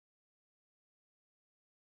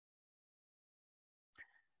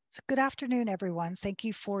So good afternoon, everyone. Thank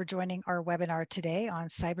you for joining our webinar today on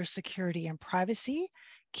cybersecurity and privacy,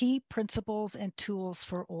 key principles and tools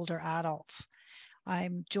for older adults.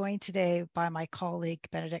 I'm joined today by my colleague,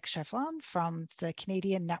 Benedict Cheflon from the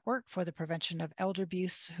Canadian Network for the Prevention of Elder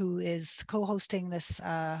Abuse, who is co-hosting this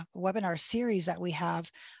webinar series that we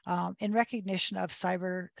have in recognition of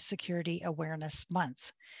Cybersecurity Awareness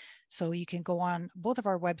Month. So you can go on both of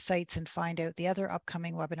our websites and find out the other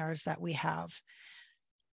upcoming webinars that we have.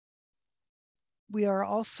 We are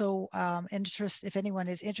also interested, if anyone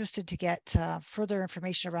is interested to get further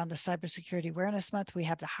information around the Cybersecurity Awareness Month, we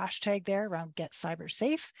have the hashtag there around Get Cyber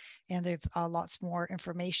Safe, and there's lots more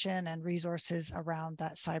information and resources around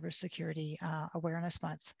that Cybersecurity Awareness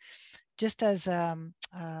Month. Just as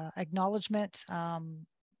acknowledgement,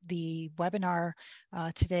 the webinar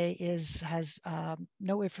today has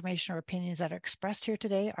no information or opinions that are expressed here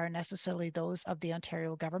today are necessarily those of the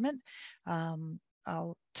Ontario government.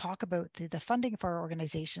 I'll talk about the funding for our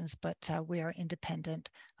organizations, but we are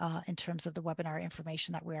independent in terms of the webinar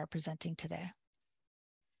information that we are presenting today.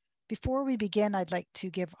 Before we begin, I'd like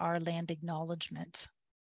to give our land acknowledgement.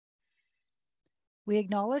 We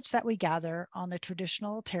acknowledge that we gather on the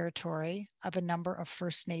traditional territory of a number of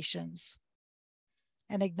First Nations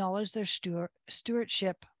and acknowledge their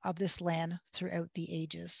stewardship of this land throughout the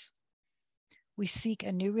ages. We seek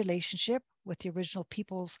a new relationship with the original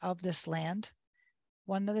peoples of this land,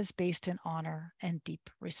 one that is based in honor and deep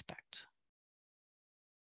respect.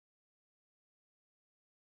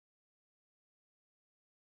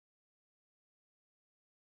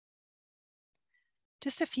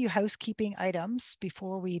 Just a few housekeeping items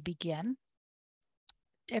before we begin.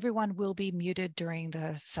 Everyone will be muted during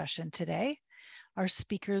the session today. Our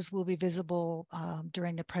speakers will be visible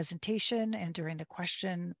during the presentation and during the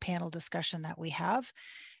question panel discussion that we have.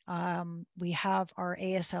 We have our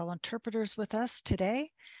ASL interpreters with us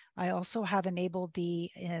today. I also have enabled the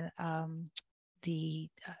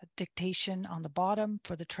dictation on the bottom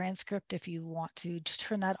for the transcript. If you want to just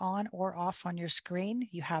turn that on or off on your screen,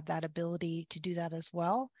 you have that ability to do that as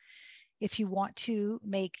well. If you want to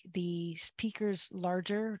make the speakers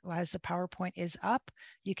larger as the PowerPoint is up,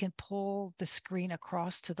 you can pull the screen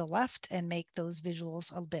across to the left and make those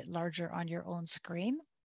visuals a bit larger on your own screen.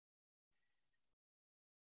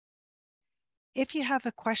 If you have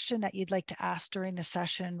a question that you'd like to ask during the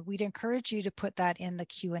session, we'd encourage you to put that in the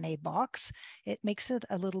Q&A box. It makes it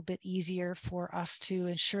a little bit easier for us to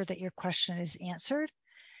ensure that your question is answered.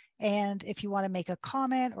 And if you want to make a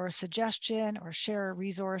comment or a suggestion or share a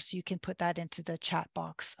resource, you can put that into the chat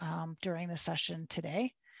box during the session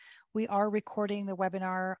today. We are recording the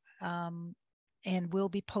webinar and will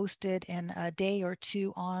be posted in a day or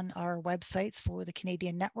two on our websites for the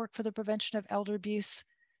Canadian Network for the Prevention of Elder Abuse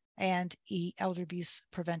and Elder Abuse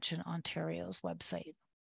Prevention Ontario's website.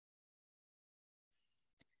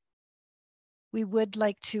 We would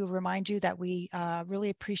like to remind you that we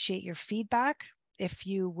really appreciate your feedback. If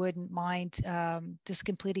you wouldn't mind just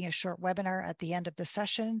completing a short webinar at the end of the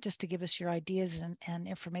session, just to give us your ideas and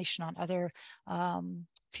information on other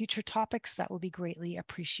future topics, that would be greatly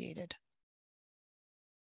appreciated.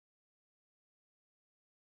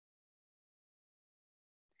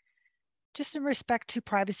 Just in respect to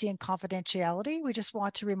privacy and confidentiality, we just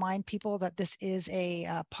want to remind people that this is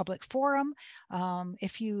a public forum.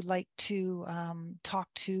 If you'd like to talk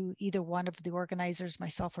to either one of the organizers,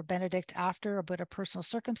 myself or Benedict, after about a personal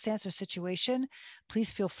circumstance or situation,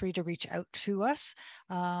 please feel free to reach out to us.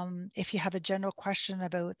 If you have a general question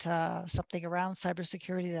about something around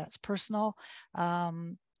cybersecurity that's personal,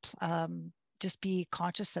 just be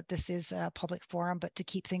conscious that this is a public forum, but to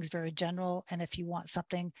keep things very general. And if you want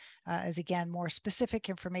something as again, more specific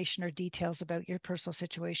information or details about your personal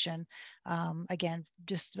situation, again,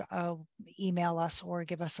 just email us or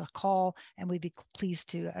give us a call, and we'd be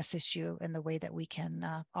pleased to assist you in the way that we can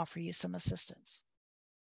offer you some assistance.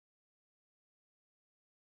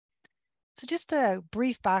 So just a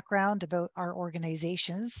brief background about our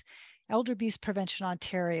organizations. Elder Abuse Prevention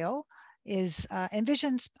Ontario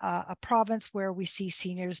envisions a province where we see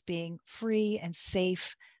seniors being free and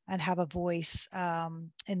safe and have a voice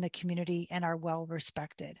in the community and are well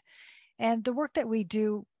respected. And the work that we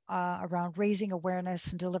do around raising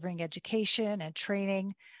awareness and delivering education and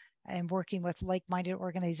training and working with like-minded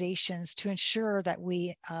organizations to ensure that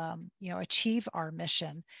we achieve our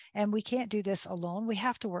mission. And we can't do this alone. We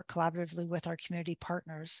have to work collaboratively with our community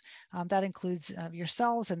partners. That includes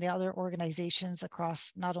yourselves and the other organizations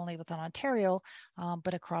across, not only within Ontario,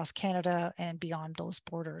 but across Canada and beyond those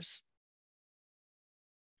borders.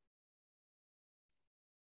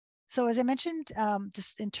 So as I mentioned,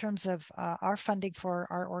 just in terms of our funding for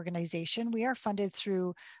our organization, we are funded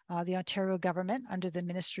through the Ontario government under the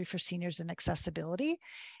Ministry for Seniors and Accessibility.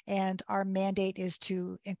 And our mandate is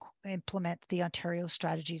to implement the Ontario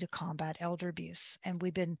strategy to combat elder abuse. And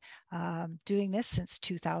we've been doing this since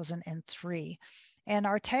 2003. And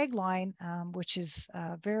our tagline, which is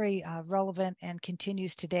very relevant and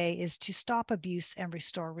continues today, is to stop abuse and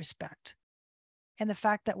restore respect. And the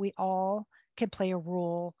fact that we all can play a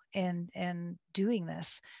role in doing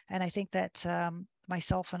this. And I think that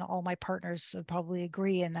myself and all my partners would probably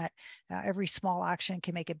agree in that every small action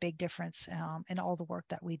can make a big difference in all the work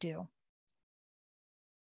that we do.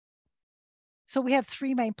 So we have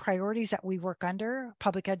three main priorities that we work under: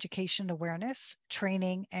 public education awareness,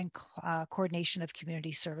 training, and coordination of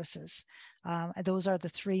community services. Those are the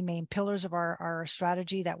three main pillars of our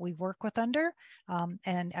strategy that we work with under,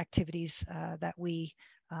 and activities that we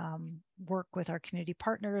work with our community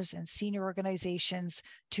partners and senior organizations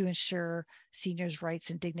to ensure seniors' rights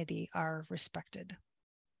and dignity are respected.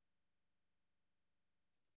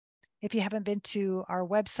 If you haven't been to our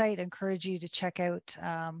website, I encourage you to check out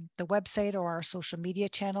the website or our social media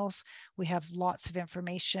channels. We have lots of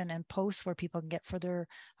information and posts where people can get further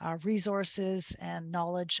resources and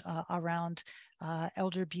knowledge around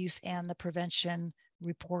elder abuse and the prevention,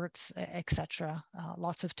 reports, etc.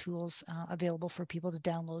 Lots of tools available for people to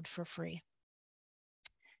download for free.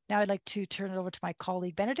 Now I'd like to turn it over to my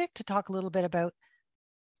colleague Benedict to talk a little bit about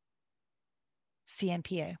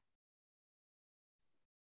CNPEA.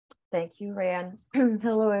 Thank you, Rayanne.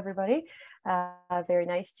 Hello, everybody. Very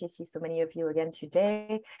nice to see so many of you again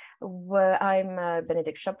today. I'm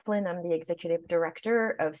Benedict Schöpflin. I'm the Executive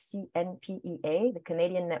Director of CNPEA, the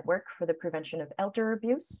Canadian Network for the Prevention of Elder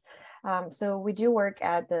Abuse. So we do work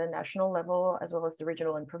at the national level as well as the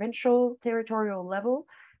regional and provincial territorial level.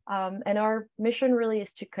 And our mission really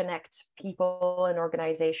is to connect people and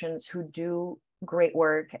organizations who do great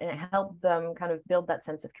work and help them kind of build that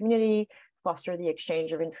sense of community, foster the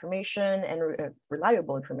exchange of information and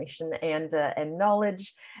reliable information and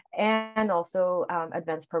knowledge, and also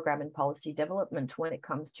advance program and policy development when it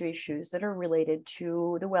comes to issues that are related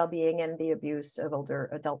to the well-being and the abuse of older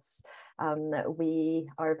adults. We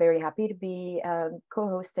are very happy to be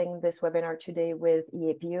co-hosting this webinar today with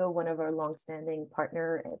EAPO, one of our longstanding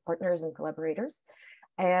partners and collaborators.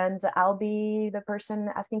 And I'll be the person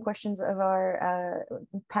asking questions of our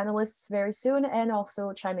panelists very soon, and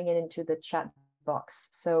also chiming into the chat box.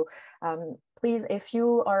 So please, if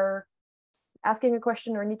you are asking a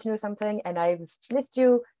question or need to know something and I've missed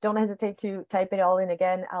you, don't hesitate to type it all in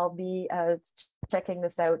again. I'll be checking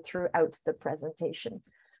this out throughout the presentation.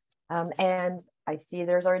 And I see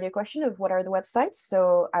there's already a question of what are the websites.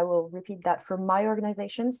 So I will repeat that for my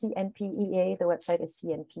organization, CNPEA. The website is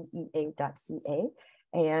cnpea.ca.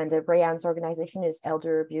 And Rayanne's organization is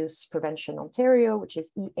Elder Abuse Prevention Ontario, which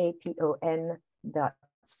is EAPON.ca,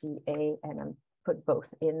 and I'm put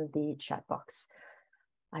both in the chat box.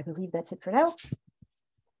 I believe that's it for now.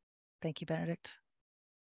 Thank you, Benedict.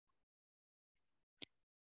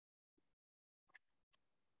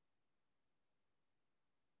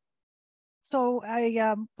 So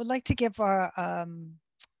I would like to give our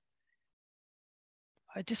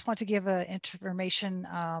I just want to give information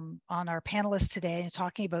on our panelists today and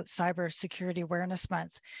talking about Cybersecurity Awareness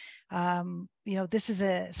Month. You know, this is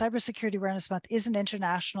Cybersecurity Awareness Month is an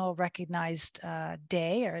international recognized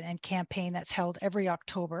day and campaign that's held every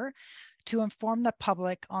October to inform the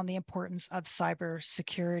public on the importance of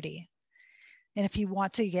cybersecurity. And if you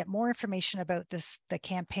want to get more information about the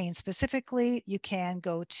campaign specifically, you can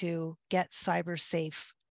go to getcybersafe.gc.ca,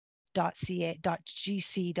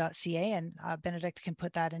 and Benedict can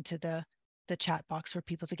put that into the chat box for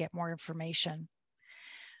people to get more information.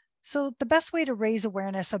 So the best way to raise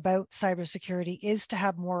awareness about cybersecurity is to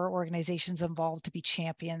have more organizations involved to be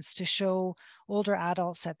champions, to show older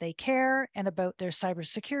adults that they care and about their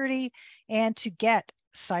cybersecurity and to get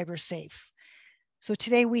cyber safe. So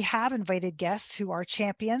today we have invited guests who are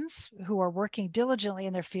champions, who are working diligently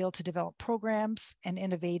in their field to develop programs and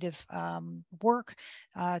innovative work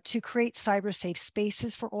to create cyber safe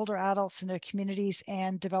spaces for older adults in their communities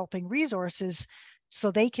and developing resources so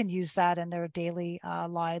they can use that in their daily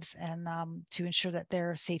lives and to ensure that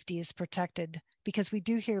their safety is protected. Because we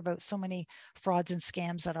do hear about so many frauds and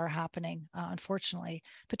scams that are happening, unfortunately,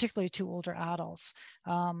 particularly to older adults.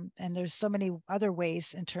 And there's so many other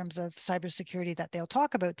ways in terms of cybersecurity that they'll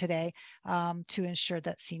talk about today to ensure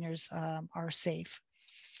that seniors are safe.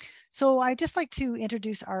 So I'd just like to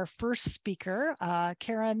introduce our first speaker,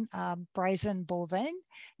 Karen Bryson-Bolving,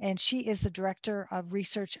 and she is the Director of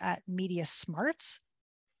Research at MediaSmarts.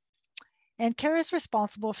 And Kara is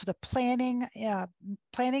responsible for the planning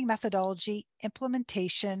methodology,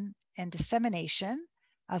 implementation, and dissemination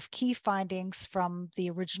of key findings from the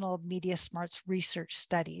original MediaSmarts research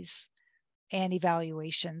studies and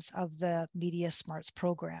evaluations of the MediaSmarts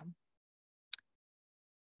program.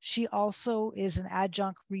 She also is an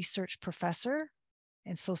adjunct research professor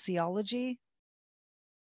in sociology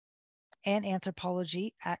and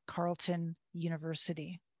anthropology at Carleton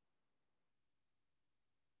University.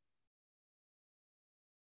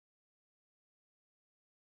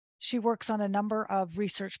 She works on a number of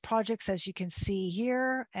research projects, as you can see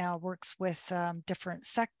here, works with different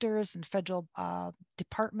sectors and federal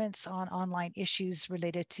departments on online issues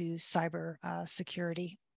related to cyber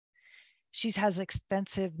security. She has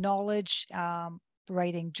extensive knowledge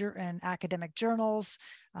writing in academic journals,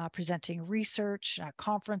 presenting research at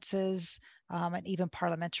conferences, and even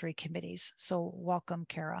parliamentary committees. So welcome,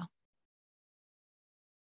 Kara.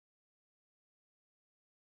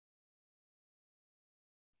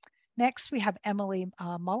 Next, we have Emily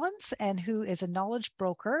Mullins, and who is a knowledge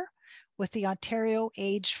broker with the Ontario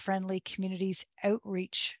Age-Friendly Communities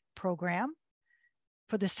Outreach Program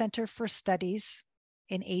for the Centre for Studies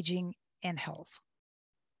in Aging and Health.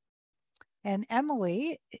 And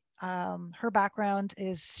Emily, her background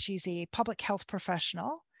is she's a public health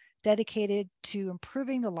professional dedicated to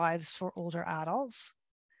improving the lives for older adults.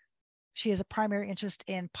 She has a primary interest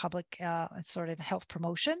in public sort of health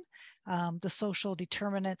promotion, the social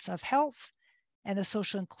determinants of health, and the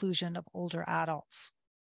social inclusion of older adults.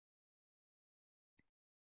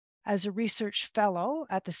 As a research fellow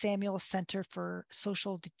at the Samuel Center for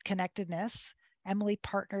Social Connectedness, Emily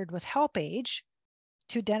partnered with HelpAge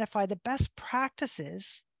to identify the best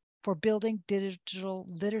practices for building digital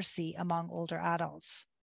literacy among older adults.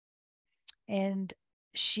 And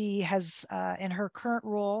she has, in her current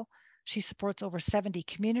role, she supports over 70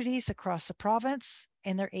 communities across the province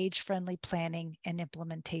in their age-friendly planning and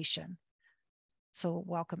implementation. So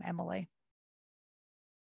welcome, Emily.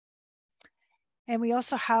 And we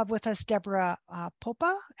also have with us Deborah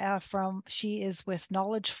Popa she is with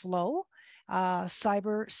Knowledgeflow,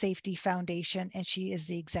 Cyber Safety Foundation, and she is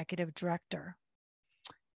the executive director.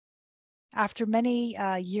 After many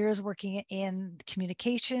years working in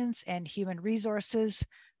communications and human resources,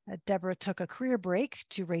 Deborah took a career break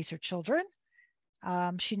to raise her children.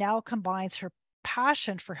 She now combines her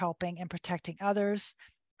passion for helping and protecting others,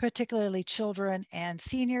 particularly children and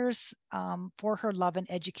seniors, for her love in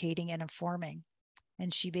educating and informing.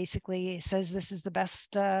 And she basically says this is the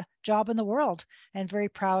best job in the world, and very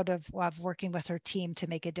proud of working with her team to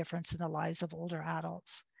make a difference in the lives of older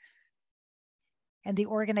adults. And the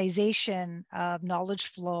organization of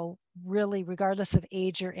Knowledgeflow really, regardless of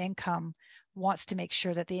age or income, wants to make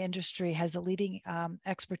sure that the industry has the leading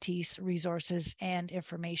expertise, resources, and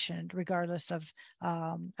information, regardless of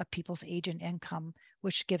people's age and income,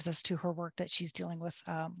 which gives us to her work that she's dealing with,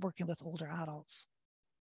 working with older adults.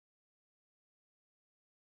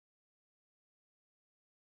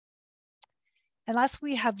 And last,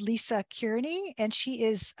 we have Lisa Kearney, and she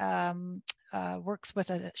is works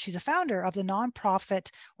with she's a founder of the nonprofit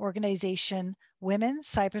organization Women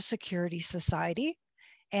Cybersecurity Society,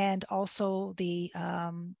 and also the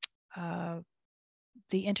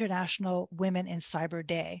International Women in Cyber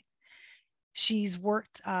Day. She's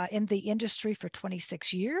worked in the industry for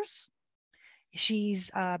 26 years.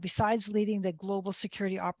 She's, besides leading the Global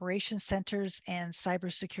Security Operations Centers and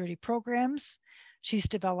cybersecurity programs, she's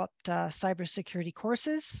developed cybersecurity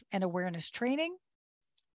courses and awareness training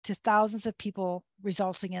to thousands of people,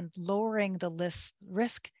 resulting in lowering the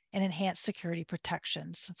risk and enhanced security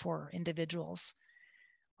protections for individuals.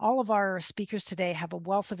 All of our speakers today have a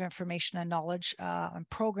wealth of information and knowledge on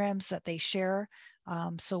programs that they share.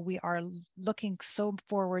 So we are looking so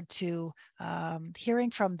forward to hearing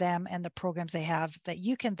from them and the programs they have that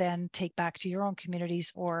you can then take back to your own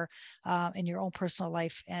communities or in your own personal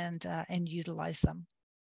life and utilize them.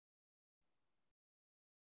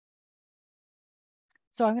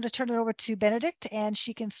 So I'm going to turn it over to Benedict, and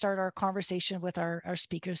she can start our conversation with our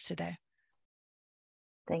speakers today.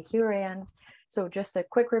 Thank you, Ryan. So just a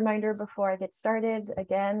quick reminder before I get started.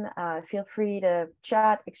 Again, feel free to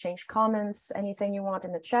chat, exchange comments, anything you want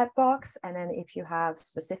in the chat box. And then if you have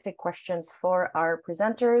specific questions for our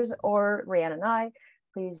presenters or Ryan and I,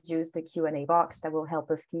 please use the Q&A box. That will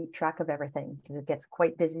help us keep track of everything, because it gets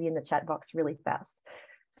quite busy in the chat box really fast.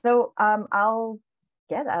 So I'll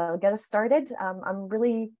get us started. I'm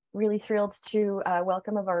really thrilled to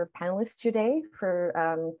welcome our panelists today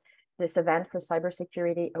for this event for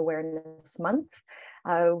Cybersecurity Awareness Month.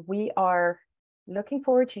 We are looking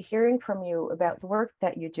forward to hearing from you about the work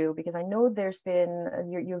that you do, because I know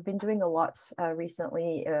you've been doing a lot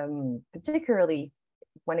recently, particularly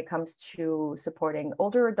when it comes to supporting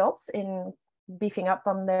older adults in beefing up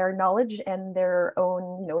on their knowledge and their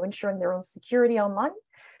own, ensuring their own security online.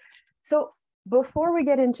 So before we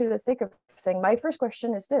get into the thick of thing, my first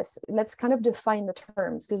question is this. Let's kind of define the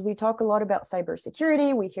terms, because we talk a lot about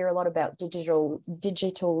cybersecurity. We hear a lot about digital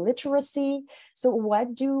literacy. So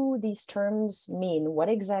what do these terms mean? What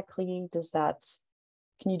exactly does that,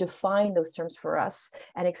 can you define those terms for us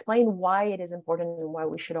and explain why it is important and why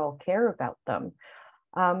we should all care about them?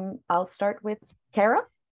 I'll start with Kara,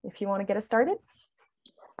 if you want to get us started.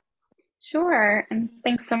 Sure, and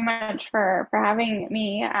thanks so much for having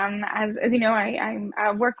me. As you know,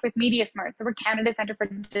 I work with MediaSmarts, so we're Canada's Centre for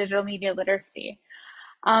Digital Media Literacy.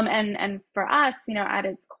 And for us, at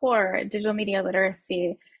its core, digital media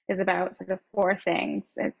literacy is about sort of four things.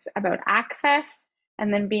 It's about access,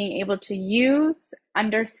 and then being able to use,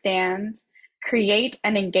 understand, create,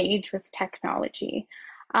 and engage with technology.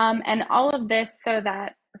 And all of this so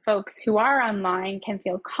that folks who are online can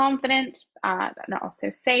feel confident and also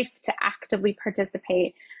safe to actively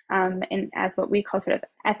participate in as what we call sort of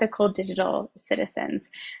ethical digital citizens.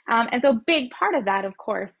 And so a big part of that, of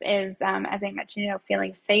course, is, as I mentioned,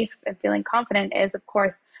 feeling safe and feeling confident is, of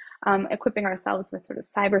course, equipping ourselves with sort of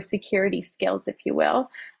cybersecurity skills, if you will,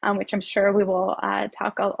 which I'm sure we will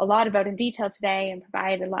talk a lot about in detail today and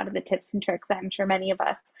provide a lot of the tips and tricks that I'm sure many of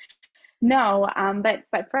us know. But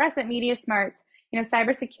for us at MediaSmarts,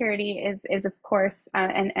 cybersecurity is of course,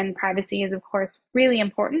 and privacy is of course really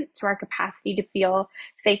important to our capacity to feel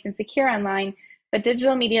safe and secure online. But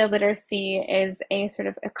digital media literacy is a sort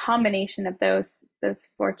of a combination of those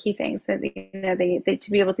four key things. So they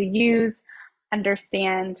to be able to use,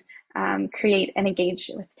 understand, create, and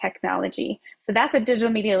engage with technology. So that's what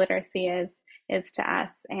digital media literacy is to us,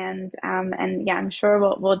 and yeah, I'm sure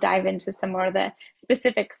we'll dive into some more of the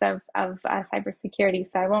specifics of cybersecurity.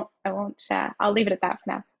 So I'll leave it at that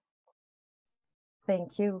for now.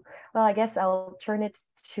 Thank you. Well, I guess I'll turn it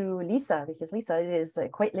to Lisa, because Lisa, it is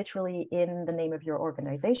quite literally in the name of your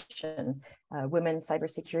organization, Women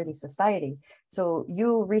Cybersecurity Society. So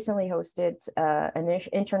you recently hosted an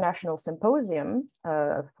international symposium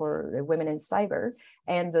for women in cyber,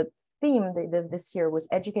 and the theme this year was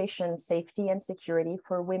education, safety, and security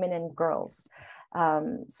for women and girls.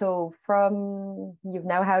 So you've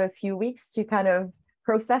now had a few weeks to kind of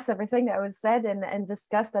process everything that was said and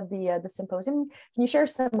discussed at the symposium. Can you share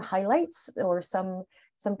some highlights or some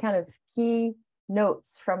kind of key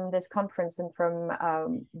notes from this conference and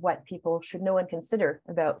from what people should know and consider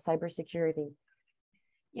about cybersecurity?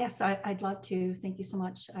 Yes, I'd love to. Thank you so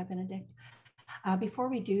much, Benedict. Before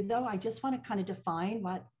we do, though, I just want to kind of define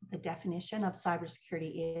what the definition of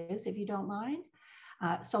cybersecurity is, if you don't mind.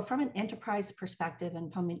 So from an enterprise perspective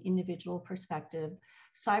and from an individual perspective,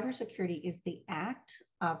 cybersecurity is the act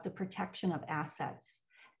of the protection of assets.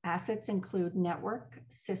 Assets include network,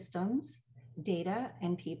 systems, data,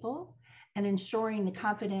 and people, and ensuring the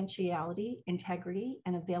confidentiality, integrity,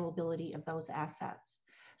 and availability of those assets.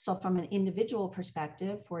 So from an individual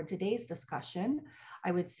perspective, for today's discussion, I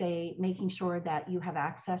would say making sure that you have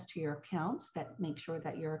access to your accounts, that make sure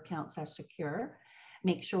that your accounts are secure,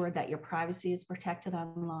 make sure that your privacy is protected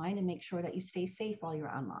online, and make sure that you stay safe while you're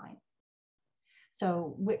online.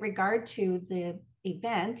 So with regard to the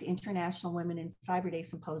event, International Women in Cyber Day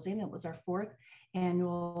Symposium, it was our 4th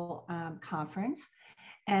annual conference.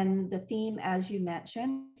 And the theme, as you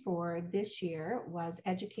mentioned, for this year was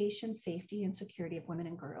education, safety, and security of women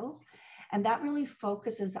and girls. And that really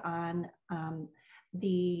focuses on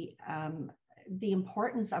the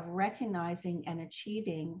importance of recognizing and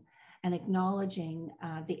achieving and acknowledging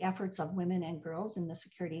the efforts of women and girls in the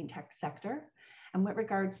security and tech sector. And with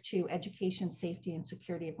regards to education, safety, and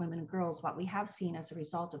security of women and girls, what we have seen as a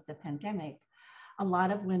result of the pandemic, a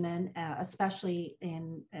lot of women, especially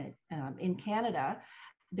in Canada,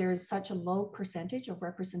 there's such a low percentage of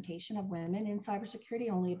representation of women in cybersecurity,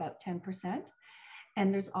 only about 10%.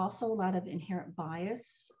 And there's also a lot of inherent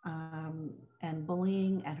bias and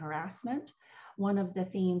bullying and harassment. One of the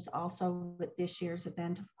themes also with this year's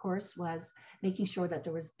event, of course, was making sure that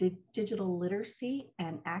there was digital literacy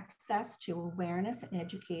and access to awareness and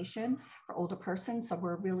education for older persons. So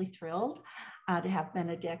we're really thrilled to have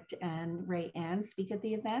Benedict and Ray Ann speak at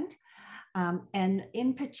the event. And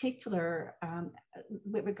in particular,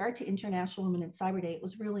 with regard to International Women in Cyber Day, it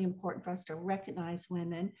was really important for us to recognize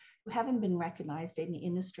women who haven't been recognized in the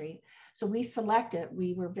industry. So we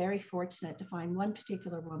were very fortunate to find one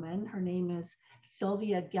particular woman. Her name is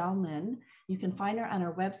Sylvia Gelman. You can find her on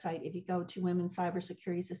our website if you go to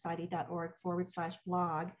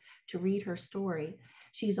womencybersecurity.org/blog to read her story.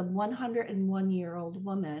 She's a 101-year-old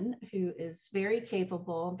woman who is very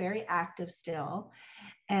capable, very active still.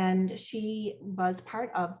 And she was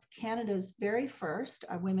part of Canada's very first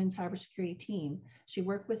women cybersecurity team. She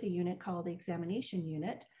worked with a unit called the Examination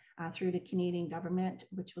Unit through the Canadian government,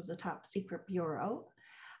 which was a top secret bureau.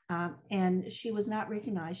 And she was not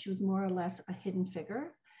recognized. She was more or less a hidden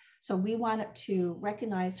figure. So we wanted to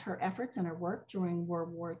recognize her efforts and her work during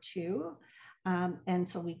World War II. And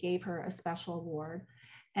so we gave her a special award.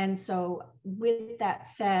 And so with that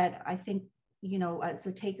said, I think, you know, as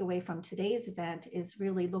a takeaway from today's event is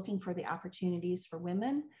really looking for the opportunities for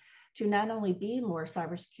women to not only be more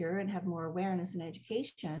cyber secure and have more awareness and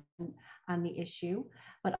education on the issue,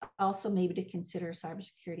 but also maybe to consider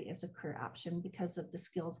cybersecurity as a career option because of the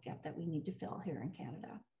skills gap that we need to fill here in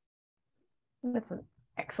Canada. That's an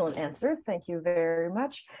excellent answer. Thank you very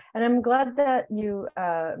much. And I'm glad that you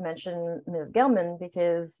mentioned Ms. Gelman,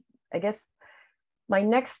 because I guess my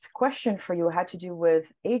next question for you had to do with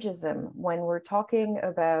ageism. When we're talking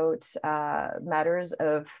about matters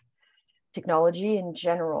of technology in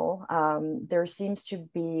general, there seems to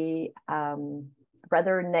be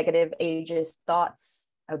rather negative ageist thoughts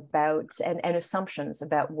about and assumptions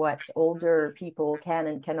about what older people can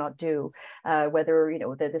and cannot do, whether, you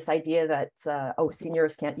know, this idea that, oh,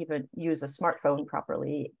 seniors can't even use a smartphone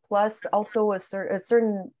properly, plus also a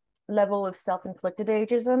certain level of self-inflicted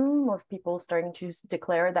ageism of people starting to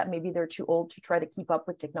declare that maybe they're too old to try to keep up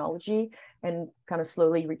with technology and kind of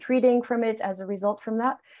slowly retreating from it as a result from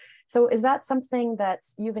that. So is that something that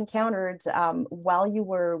you've encountered while you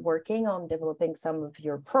were working on developing some of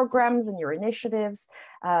your programs and your initiatives?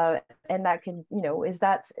 And that can, you know, is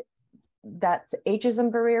that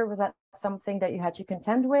ageism barrier, was that something that you had to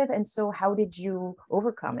contend with? And so how did you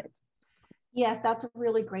overcome it? Yes, that's a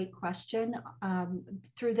really great question.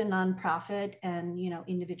 Through the nonprofit and, you know,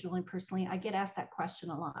 individually and personally, I get asked that question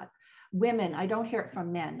a lot. Women, I don't hear it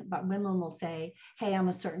from men, but women will say, hey, I'm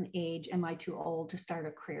a certain age. Am I too old to start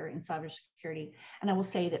a career in cybersecurity? And I will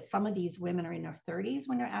say that some of these women are in their 30s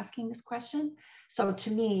when they're asking this question. So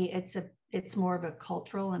to me, it's more of a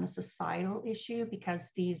cultural and a societal issue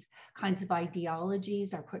because these kinds of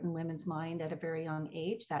ideologies are put in women's mind at a very young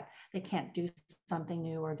age that they can't do something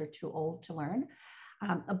new or they're too old to learn.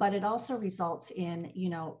 But it also results in, you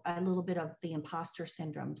know, a little bit of the imposter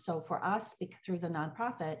syndrome. So for us, through the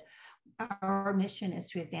nonprofit, our mission is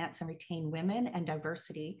to advance and retain women and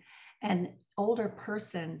diversity. And older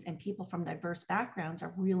persons and people from diverse backgrounds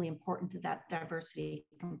are really important to that diversity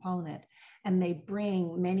component. And they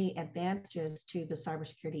bring many advantages to the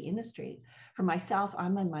cybersecurity industry. For myself,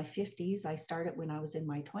 I'm in my 50s. I started when I was in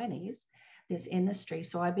my 20s, this industry.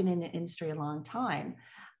 So I've been in the industry a long time.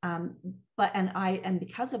 And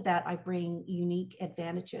because of that, I bring unique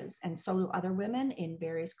advantages. And so do other women in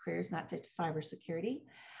various careers, not just cybersecurity.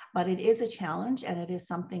 But it is a challenge, and it is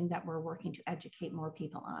something that we're working to educate more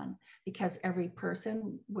people on, because every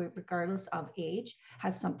person, regardless of age,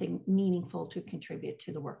 has something meaningful to contribute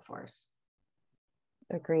to the workforce.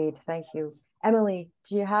 Agreed. Thank you. Emily,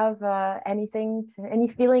 do you have any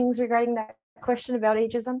feelings regarding that question about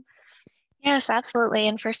ageism? Yes, absolutely.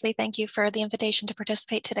 And firstly, thank you for the invitation to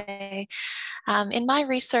participate today. In my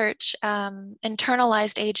research,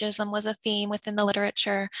 internalized ageism was a theme within the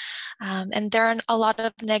literature, and there are a lot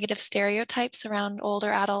of negative stereotypes around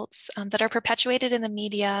older adults that are perpetuated in the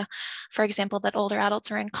media. For example, that older adults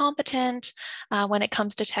are incompetent when it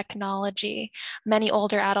comes to technology. Many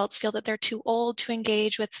older adults feel that they're too old to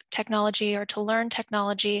engage with technology or to learn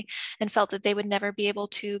technology, and felt that they would never be able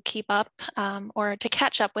to keep up or to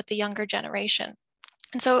catch up with the younger generation.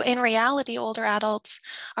 And so in reality, older adults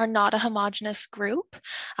are not a homogeneous group.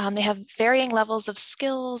 They have varying levels of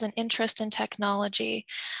skills and interest in technology.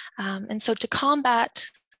 And so to combat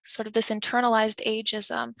sort of this internalized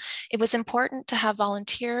ageism, it was important to have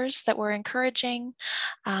volunteers that were encouraging.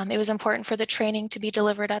 It was important for the training to be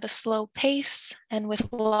delivered at a slow pace and with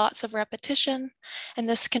lots of repetition. And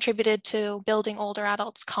this contributed to building older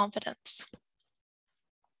adults' confidence.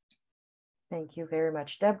 Thank you very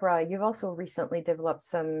much. Deborah, you've also recently developed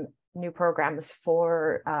some new programs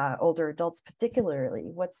for older adults particularly.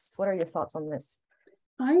 What are your thoughts on this?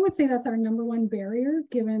 I would say that's our #1 barrier,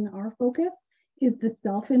 given our focus, is the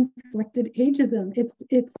self-inflicted ageism.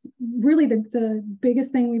 It's really the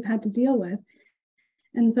biggest thing we've had to deal with.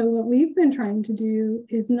 And so what we've been trying to do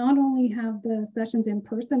is not only have the sessions in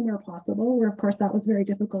person where possible, where of course that was very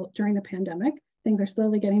difficult during the pandemic. Things are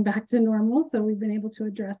slowly getting back to normal, so we've been able to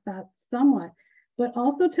address that somewhat, but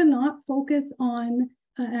also to not focus on,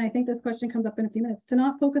 and I think this question comes up in a few minutes, to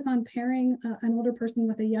not focus on pairing an older person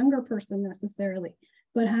with a younger person necessarily,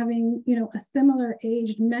 but having, you know, a similar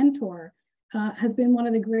aged mentor has been one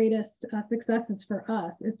of the greatest successes for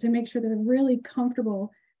us, is to make sure they're really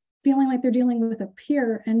comfortable feeling like they're dealing with a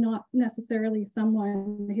peer and not necessarily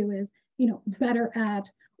someone who is, you know, better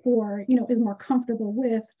at or, you know, is more comfortable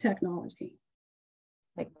with technology.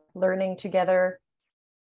 Like learning together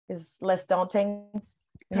is less daunting.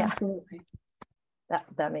 Absolutely. Yeah,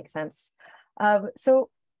 that makes sense. So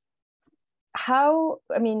how,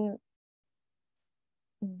 I mean,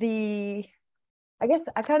 I guess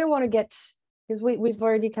I kind of want to get, because we've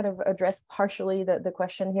already kind of addressed partially the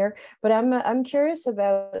question here, but I'm curious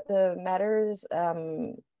about the matters,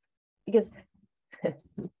 because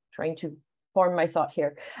trying to form my thought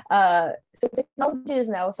here. So technology is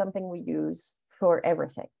now something we use for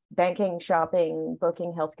everything. Banking, shopping,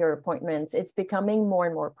 booking healthcare appointments. It's becoming more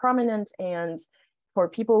and more prominent, and for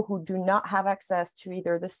people who do not have access to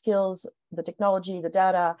either the skills, the technology, the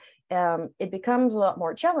data, it becomes a lot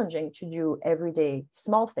more challenging to do everyday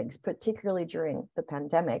small things, particularly during the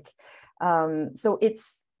pandemic. So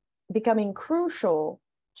it's becoming crucial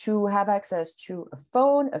to have access to a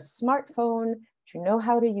phone, a smartphone, to know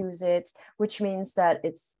how to use it, which means that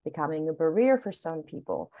it's becoming a barrier for some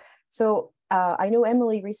people. So I know,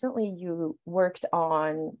 Emily, recently you worked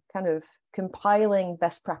on kind of compiling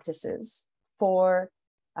best practices for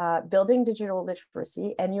building digital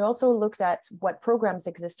literacy, and you also looked at what programs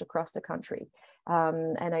exist across the country,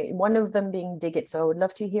 and one of them being Digit. So I would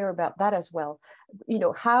love to hear about that as well. You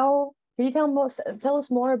know, how can you tell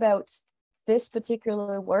us more about this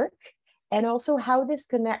particular work, and also how this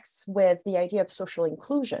connects with the idea of social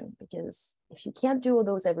inclusion? Because if you can't do all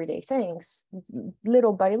those everyday things,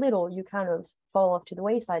 little by little, you kind of fall off to the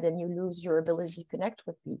wayside and you lose your ability to connect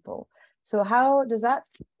with people. So how does that,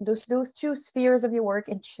 those two spheres of your work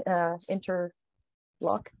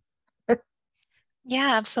interlock?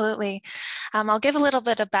 Yeah, absolutely. I'll give a little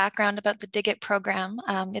bit of background about the Digit program.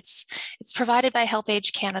 It's provided by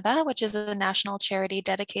HelpAge Canada, which is a national charity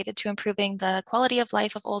dedicated to improving the quality of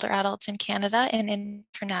life of older adults in Canada and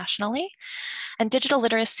internationally. And digital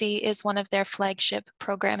literacy is one of their flagship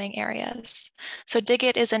programming areas. So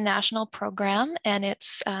Digit is a national program, and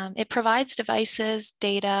it provides devices,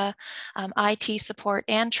 data, IT support,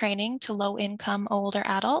 and training to low-income older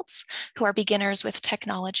adults who are beginners with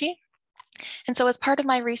technology. And so as part of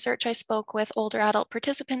my research, I spoke with older adult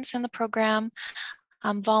participants in the program,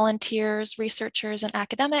 volunteers, researchers, and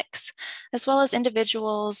academics, as well as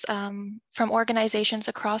individuals from organizations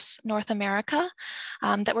across North America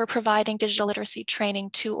that were providing digital literacy training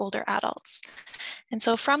to older adults. And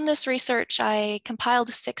so from this research, I compiled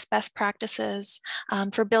 6 best practices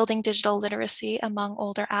for building digital literacy among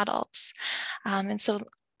older adults. And so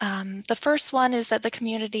the first one is that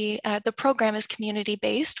the program is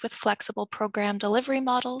community-based with flexible program delivery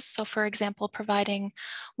models. So for example, providing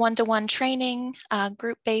one-to-one training,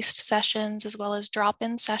 group-based sessions, as well as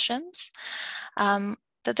drop-in sessions.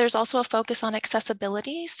 That there's also a focus on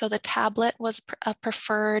accessibility. So the tablet was a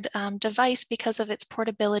preferred device because of its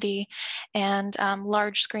portability and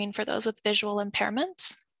large screen for those with visual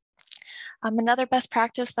impairments. Another best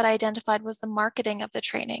practice that I identified was the marketing of the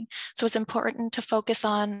training. So it's important to focus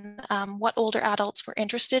on what older adults were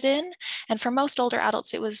interested in. And for most older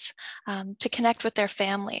adults, it was to connect with their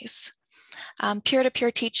families. Peer-to-peer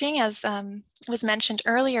teaching, as was mentioned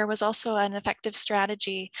earlier, was also an effective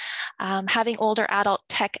strategy. Having older adult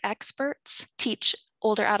tech experts teach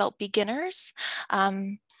older adult beginners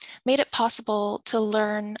made it possible to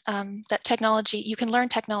learn that you can learn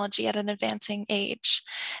technology at an advancing age.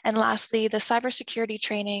 And lastly, the cybersecurity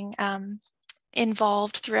training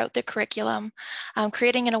involved throughout the curriculum,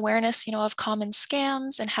 creating an awareness, of common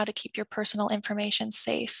scams and how to keep your personal information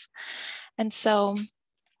safe. And so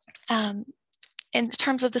in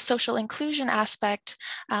terms of the social inclusion aspect,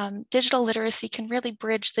 digital literacy can really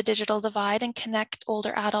bridge the digital divide and connect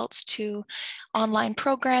older adults to online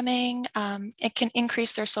programming. It can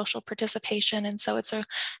increase their social participation, and so it's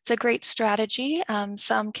a great strategy.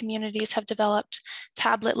 Some communities have developed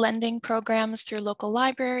tablet lending programs through local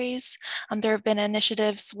libraries. There have been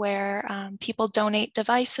initiatives where people donate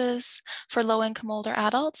devices for low-income older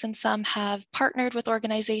adults, and some have partnered with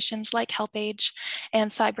organizations like HelpAge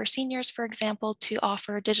and Cyber Seniors, for example, to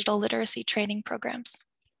offer digital literacy training programs.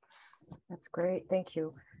 That's great. Thank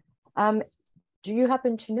you. Do you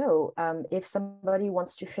happen to know if somebody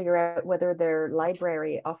wants to figure out whether their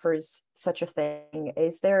library offers such a thing?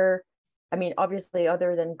 Is there, I mean, obviously,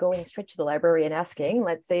 other than going straight to the library and asking,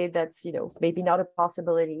 let's say that's, you know, maybe not a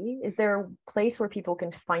possibility. Is there a place where people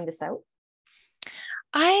can find this out?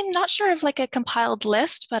 I'm not sure of like a compiled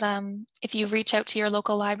list, but if you reach out to your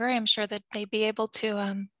local library, I'm sure that they'd be able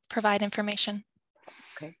to provide information.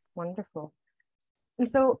 Okay, wonderful. And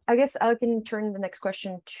so I guess I can turn the next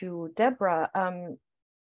question to Deborah. Have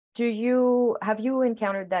you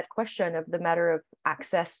encountered that question of the matter of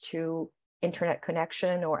access to internet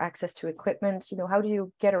connection or access to equipment? You know, how do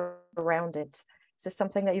you get around it? Is this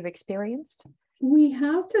something that you've experienced? We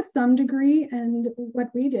have to some degree, and what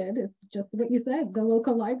we did is just what you said, the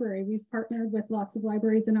local library. We've partnered with lots of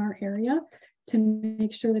libraries in our area to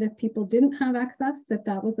make sure that if people didn't have access,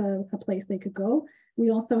 that was a place they could go. We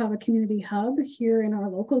also have a community hub here in our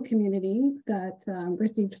local community that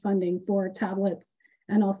received funding for tablets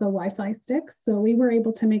and also Wi-Fi sticks. So we were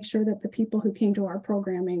able to make sure that the people who came to our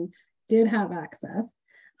programming did have access.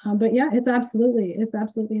 But yeah, it's absolutely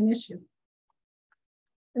an issue.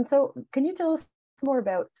 And so can you tell us more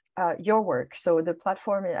about your work? So the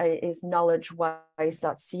platform is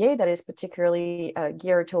knowledgewise.ca, that is particularly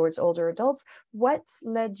geared towards older adults. What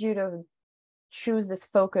led you to choose this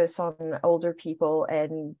focus on older people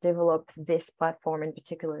and develop this platform in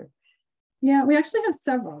particular? Yeah, we actually have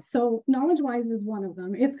several. So KnowledgeWise is one of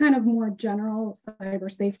them. It's kind of more general cyber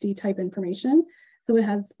safety type information. So it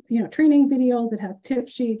has, you know, training videos, it has tip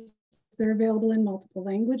sheets. They're available in multiple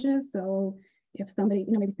languages. So if somebody,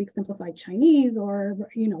 you know, maybe speaks simplified Chinese or,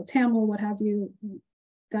 you know, Tamil, what have you,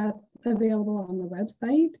 that's available on the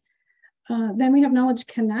website. Then we have Knowledge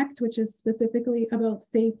Connect, which is specifically about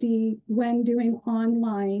safety when doing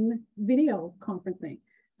online video conferencing.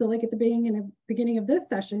 So like at the beginning of this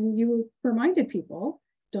session, you reminded people,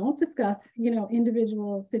 don't discuss, you know,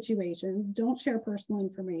 individual situations, don't share personal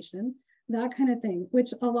information, that kind of thing,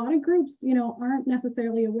 which a lot of groups, you know, aren't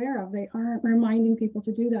necessarily aware of. They aren't reminding people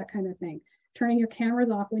to do that kind of thing. Turning your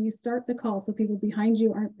cameras off when you start the call so people behind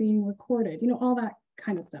you aren't being recorded, you know, all that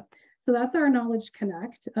kind of stuff. So that's our Knowledge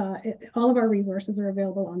Connect. All of our resources are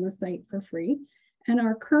available on the site for free. And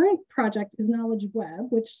our current project is Knowledge Web,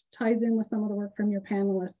 which ties in with some of the work from your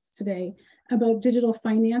panelists today about digital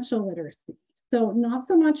financial literacy. So not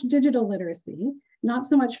so much digital literacy, not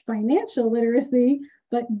so much financial literacy,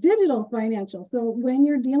 but digital financial. So when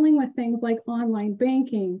you're dealing with things like online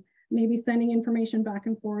banking, maybe sending information back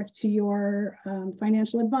and forth to your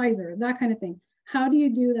financial advisor, that kind of thing. How do you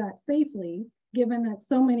do that safely, given that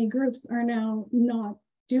so many groups are now not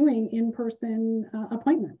doing in-person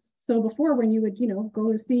appointments? So before, when you would, you know,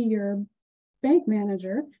 go to see your bank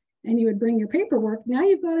manager and you would bring your paperwork, now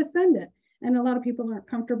you've got to send it. And a lot of people aren't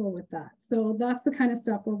comfortable with that. So that's the kind of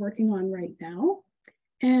stuff we're working on right now.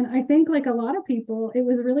 And I think, like a lot of people, it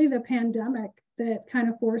was really the pandemic that kind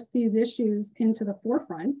of forced these issues into the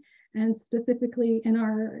forefront, and specifically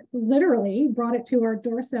literally brought it to our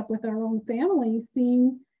doorstep with our own family,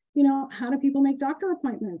 seeing, you know, how do people make doctor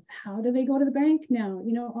appointments? How do they go to the bank now?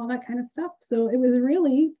 You know, all that kind of stuff. So it was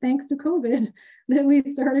really thanks to COVID that we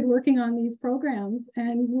started working on these programs,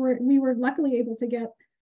 and we were luckily able to get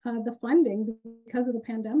the funding because of the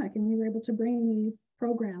pandemic, and we were able to bring these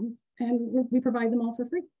programs, and we provide them all for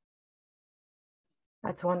free.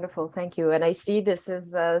 That's wonderful. Thank you. And I see this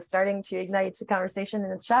is starting to ignite a conversation in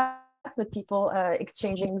the chat with people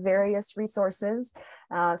exchanging various resources.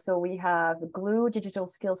 So we have Glue, Digital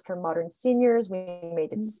Skills for Modern Seniors. We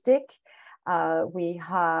made it stick. We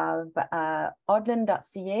have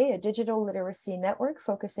Odlin.ca, a digital literacy network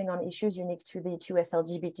focusing on issues unique to the 2S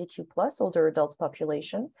LGBTQ+ older adults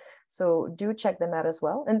population. So do check them out as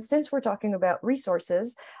well. And since we're talking about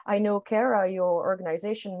resources, I know, Kara, your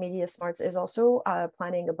organization, MediaSmarts, is also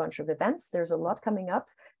planning a bunch of events. There's a lot coming up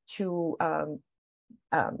to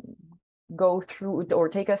go through or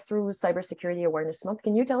take us through Cybersecurity Awareness Month.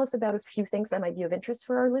 Can you tell us about a few things that might be of interest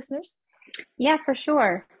for our listeners? Yeah, for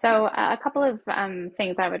sure. So a couple of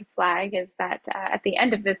things I would flag is that at the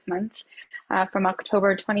end of this month, from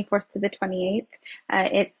October 24th to the 28th,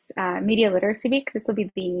 it's Media Literacy Week. This will be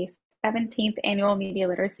the 17th annual Media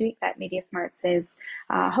Literacy Week that MediaSmarts is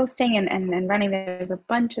hosting and running. There's a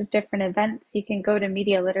bunch of different events. You can go to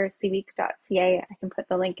medialiteracyweek.ca. I can put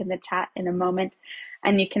the link in the chat in a moment,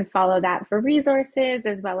 and you can follow that for resources,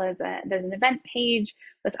 as well as there's an event page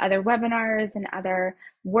with other webinars and other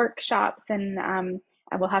workshops, and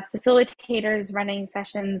we'll have facilitators running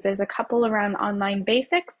sessions. There's a couple around online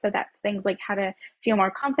basics. So that's things like how to feel more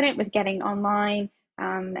confident with getting online,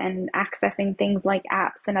 and accessing things like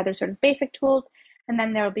apps and other sort of basic tools. And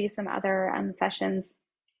then there'll be some other sessions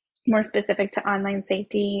more specific to online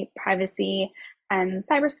safety, privacy, and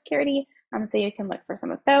cybersecurity. So you can look for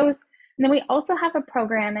some of those. And then we also have a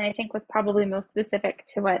program, and I think what's probably most specific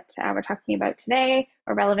to what we're talking about today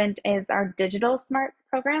or relevant is our Digital Smarts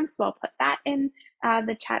program. So I'll put that in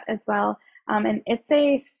the chat as well. And it's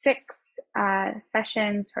a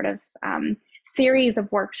 6-session sort of series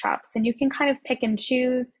of workshops, and you can kind of pick and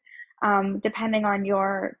choose depending on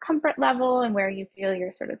your comfort level and where you feel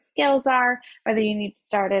your sort of skills are, whether you need to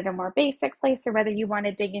start at a more basic place or whether you want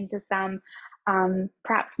to dig into some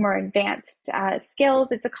perhaps more advanced skills.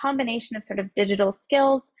 It's a combination of sort of digital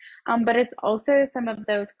skills, but it's also some of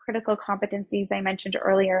those critical competencies I mentioned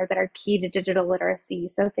earlier that are key to digital literacy.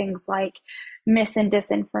 So things like mis and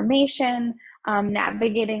disinformation,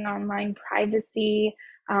 navigating online privacy,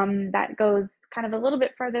 that goes kind of a little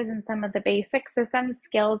bit further than some of the basics. So some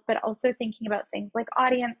skills, but also thinking about things like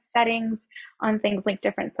audience settings on things like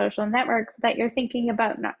different social networks, that you're thinking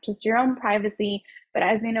about not just your own privacy, but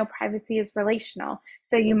as we know, privacy is relational.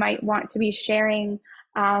 So you might want to be sharing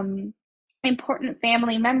important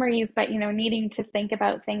family memories, but, you know, needing to think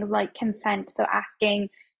about things like consent. So asking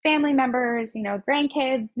family members, you know,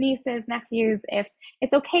 grandkids, nieces, nephews, if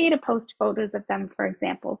it's okay to post photos of them, for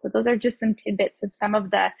example. So those are just some tidbits of some of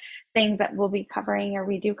the things that we'll be covering, or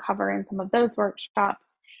we do cover in some of those workshops.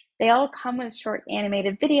 They all come with short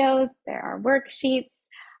animated videos. There are worksheets.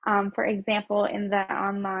 For example, in the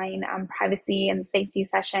online privacy and safety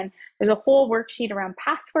session, there's a whole worksheet around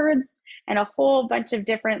passwords and a whole bunch of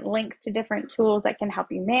different links to different tools that can help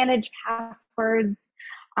you manage passwords.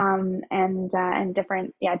 And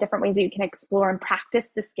different ways that you can explore and practice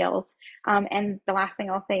the skills. And the last thing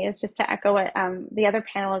I'll say is just to echo what the other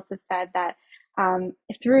panelists have said, that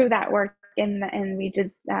through that work and we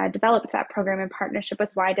did developed that program in partnership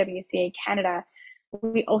with YWCA Canada,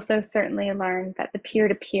 we also certainly learned that the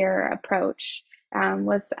peer-to-peer approach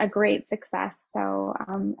was a great success. So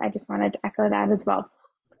I just wanted to echo that as well.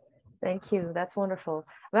 Thank you. That's wonderful.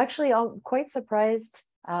 I'm actually quite surprised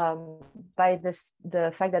by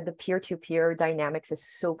the fact that the peer-to-peer dynamics is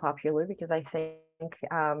so popular, because I think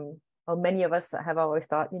many of us have always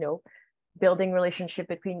thought, you know, building relationship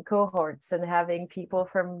between cohorts and having people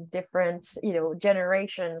from different, you know,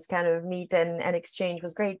 generations kind of meet and exchange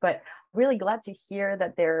was great. But really glad to hear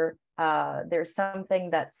that there's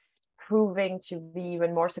something that's proving to be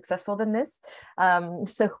even more successful than this.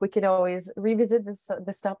 So we can always revisit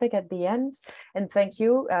this topic at the end. And thank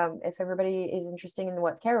you. If everybody is interested in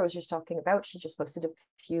what Kara was just talking about, she just posted a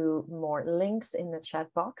few more links in the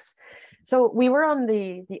chat box. So we were on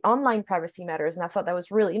the online privacy matters, and I thought that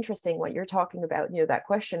was really interesting what you're talking about, you know, that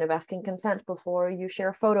question of asking consent before you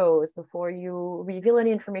share photos, before you reveal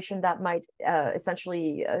any information that might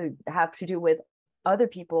essentially have to do with other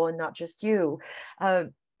people and not just you.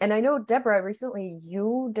 And I know, Deborah, recently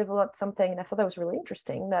you developed something, and I thought that was really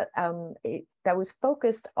interesting, that that was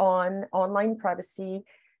focused on online privacy,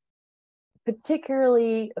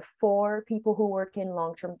 particularly for people who work in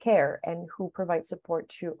long-term care and who provide support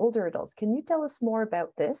to older adults. Can you tell us more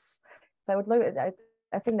about this?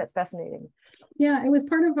 I think that's fascinating. Yeah, it was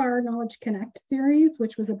part of our Knowledge Connect series,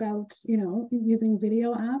 which was about, you know, using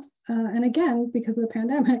video apps. And again, because of the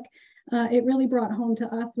pandemic, it really brought home to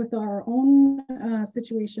us with our own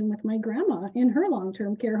situation with my grandma in her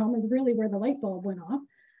long-term care home is really where the light bulb went off.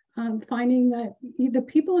 Finding that the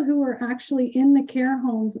people who were actually in the care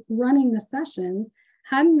homes running the sessions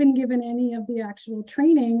hadn't been given any of the actual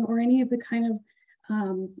training or any of the kind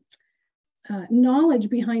of knowledge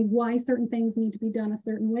behind why certain things need to be done a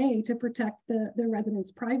certain way to protect the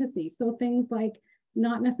residents' privacy. So things like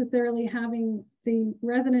not necessarily having the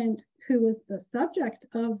resident who was the subject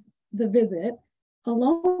of the visit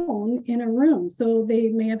alone in a room. So they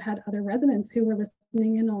may have had other residents who were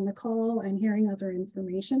listening in on the call and hearing other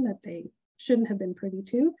information that they shouldn't have been privy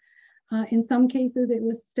to. In some cases, it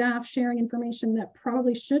was staff sharing information that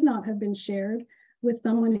probably should not have been shared with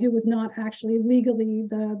someone who was not actually legally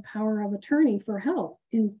the power of attorney for help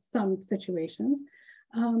in some situations.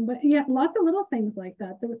 But yeah, lots of little things like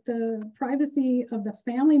that. The privacy of the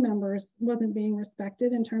family members wasn't being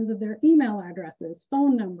respected in terms of their email addresses,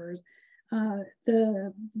 phone numbers,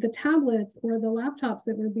 the tablets or the laptops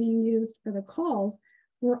that were being used for the calls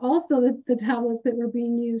were also the tablets that were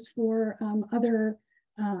being used for other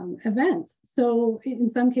events. So in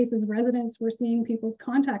some cases, residents were seeing people's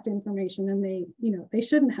contact information and they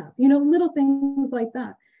shouldn't have, little things like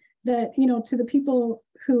that, to the people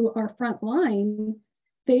who are frontline,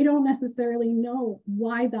 they don't necessarily know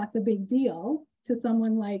why that's a big deal. to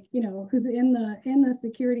someone like, who's in the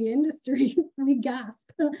security industry, we gasp.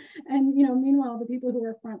 And, meanwhile, the people who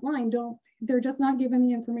are frontline they're just not given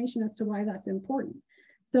the information as to why that's important.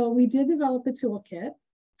 So we did develop the toolkit.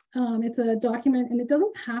 It's a document, and it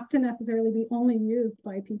doesn't have to necessarily be only used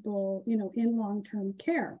by people, in long-term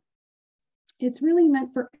care. It's really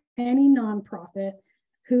meant for any nonprofit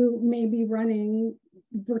who may be running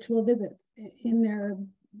virtual visits in their,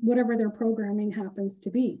 whatever their programming happens to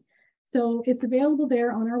be. So it's available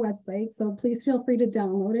there on our website. So please feel free to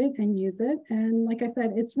download it and use it. And like I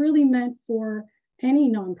said, it's really meant for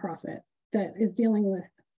any nonprofit that is dealing with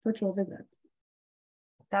virtual visits.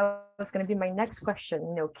 That was going to be my next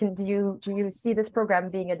question. Do you see this program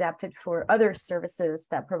being adapted for other services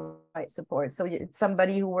that provide support? So it's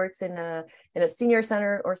somebody who works in a senior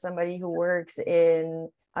center, or somebody who works in,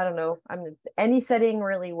 I don't know, any setting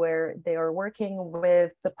really where they are working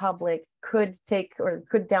with the public could take or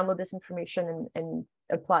could download this information and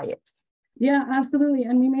apply it. Yeah, absolutely.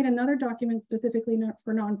 And we made another document specifically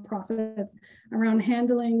for nonprofits around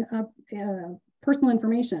handling personal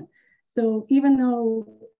information. So even though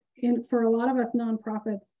for a lot of us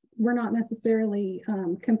nonprofits, we're not necessarily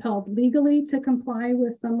compelled legally to comply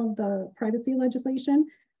with some of the privacy legislation,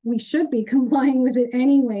 we should be complying with it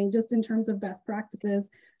anyway, just in terms of best practices,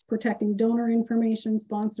 protecting donor information,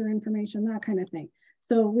 sponsor information, that kind of thing.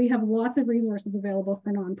 So we have lots of resources available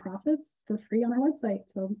for nonprofits for free on our website.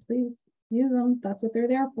 So please use them. That's what they're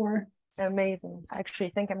there for. Amazing. I actually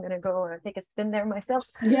think I'm going to go take a spin there myself.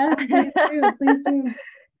 Yes, please do. Please do.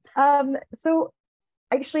 So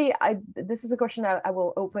actually, this is a question I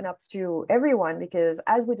will open up to everyone, because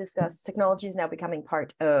as we discussed, technology is now becoming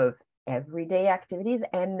part of everyday activities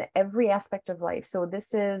and every aspect of life. So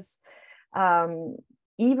this is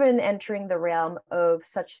even entering the realm of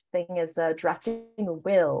such thing as drafting a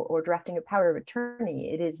will or drafting a power of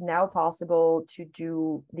attorney. It is now possible to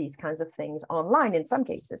do these kinds of things online in some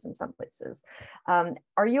cases, in some places.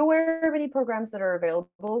 Are you aware of any programs that are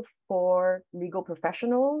available for legal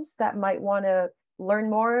professionals that might want to learn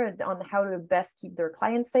more on how to best keep their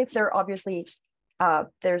clients safe? There obviously,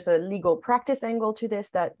 there's a legal practice angle to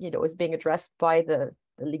this that is being addressed by the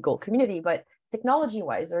legal community, but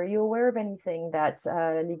technology-wise, are you aware of anything that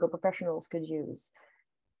legal professionals could use?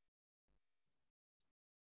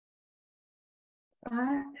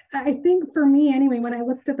 I think for me anyway, when I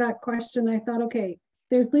looked at that question, I thought, okay,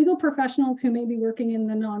 there's legal professionals who may be working in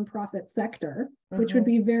the nonprofit sector, which would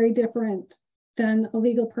be very different than a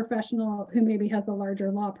legal professional who maybe has a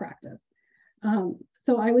larger law practice.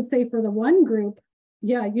 So I would say for the one group,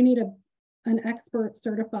 yeah, you need an expert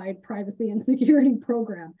certified privacy and security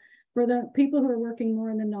program. For the people who are working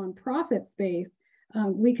more in the nonprofit space,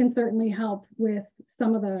 we can certainly help with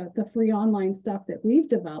some of the free online stuff that we've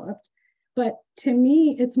developed. But to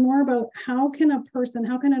me, it's more about how can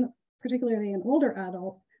particularly an older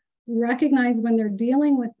adult, recognize when they're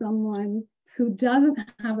dealing with someone who doesn't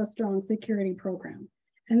have a strong security program.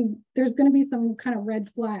 And there's going to be some kind of red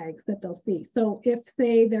flags that they'll see. So if,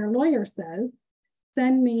 say, their lawyer says,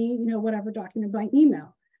 send me, whatever document by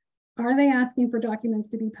email, are they asking for documents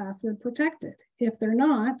to be password protected? If they're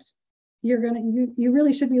not, you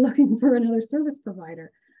really should be looking for another service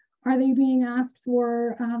provider. Are they being asked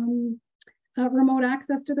for remote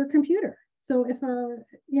access to their computer? So if a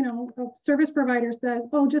service provider says,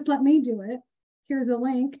 oh, just let me do it, here's a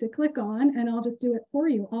link to click on and I'll just do it for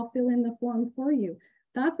you, I'll fill in the form for you,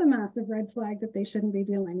 that's a massive red flag that they shouldn't be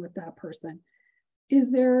dealing with that person. Is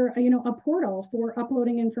there a portal for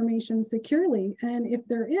uploading information securely? And if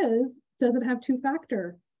there is, does it have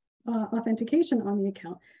two-factor authentication on the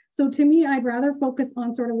account? So to me, I'd rather focus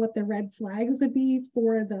on sort of what the red flags would be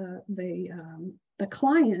for the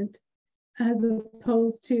client, as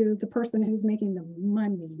opposed to the person who's making the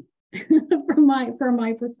money from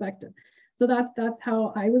my perspective. So that's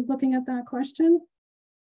how I was looking at that question.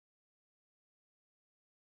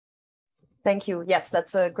 Thank you. Yes,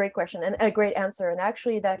 that's a great question and a great answer. And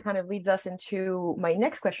actually, that kind of leads us into my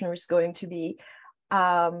next question, which is going to be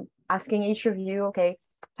asking each of you, okay,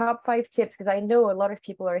 top 5 tips, because I know a lot of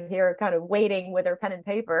people are here kind of waiting with their pen and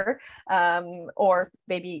paper, or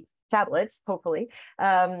maybe tablets, hopefully.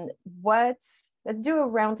 Let's do a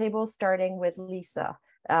roundtable starting with Lisa,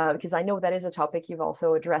 because I know that is a topic you've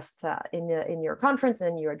also addressed in your conference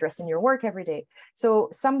and you address in your work every day. So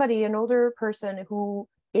somebody, an older person who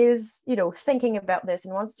is thinking about this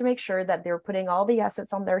and wants to make sure that they're putting all the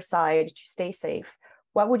assets on their side to stay safe,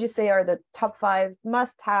 what would you say are the top 5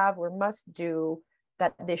 must-have or must-do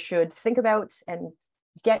that they should think about and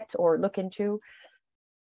get or look into?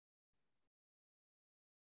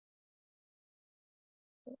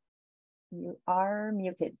 You are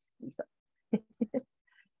muted, Lisa.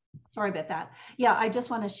 Sorry about that. Yeah, I just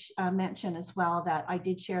want to mention as well that I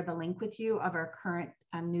did share the link with you of our current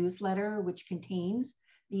newsletter, which contains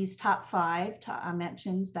these top 5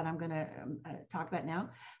 mentions that I'm going to talk about now.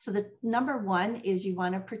 So the number 1 is you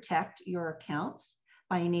want to protect your accounts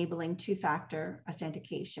by enabling 2-factor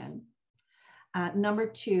authentication. Number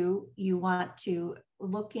 2, you want to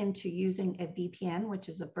look into using a VPN, which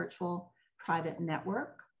is a virtual private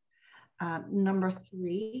network. Number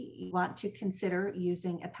 3, you want to consider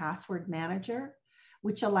using a password manager,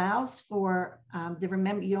 which allows for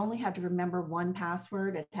you only have to remember 1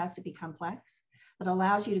 password. It has to be complex, but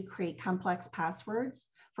allows you to create complex passwords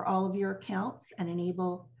for all of your accounts and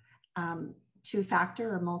enable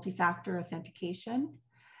 2-factor or multi-factor authentication.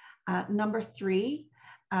 Number 3,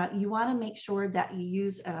 you want to make sure that you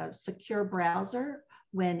use a secure browser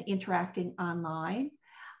when interacting online.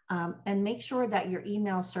 And make sure that your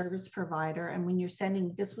email service provider, and when you're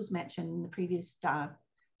sending, this was mentioned in the previous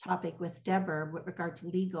topic with Deborah with regard to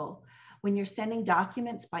legal, when you're sending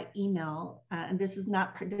documents by email, and this is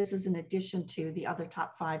in addition to the other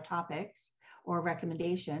top 5 topics or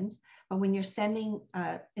recommendations, but when you're sending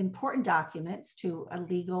important documents to a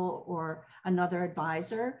legal or another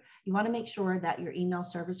advisor, you want to make sure that your email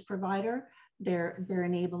service provider, they're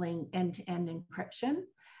enabling end-to-end encryption.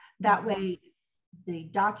 That way, the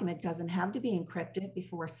document doesn't have to be encrypted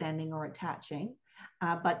before sending or attaching,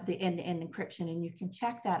 but the end-to-end encryption, and you can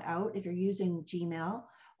check that out. If you're using Gmail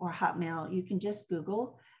or Hotmail, you can just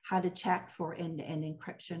Google how to check for end-to-end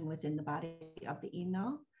encryption within the body of the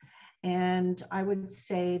email. And I would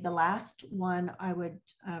say the last one I would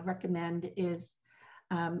recommend is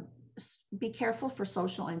be careful for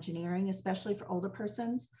social engineering, especially for older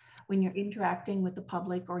persons. When you're interacting with the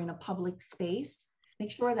public or in a public space, make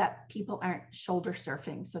sure that people aren't shoulder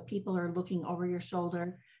surfing. So people are looking over your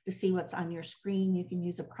shoulder to see what's on your screen. You can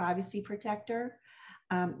use a privacy protector.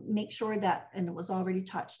 Make sure that, and it was already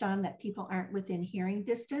touched on, that people aren't within hearing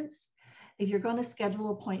distance. If you're going to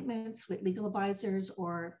schedule appointments with legal advisors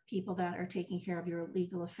or people that are taking care of your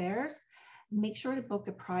legal affairs, make sure to book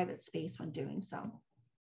a private space when doing so.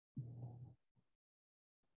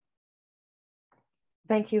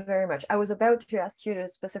 Thank you very much. I was about to ask you to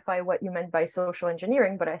specify what you meant by social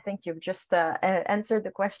engineering, but I think you've just answered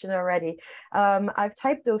the question already. I've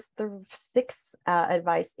typed those 6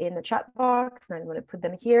 advice in the chat box, and I'm going to put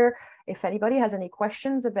them here. If anybody has any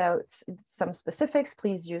questions about some specifics,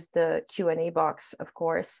 please use the Q&A box, of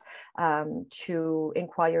course, to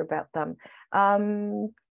inquire about them.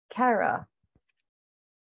 Kara,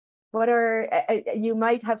 what are, you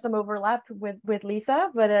might have some overlap with Lisa,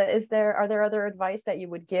 but are there other advice that you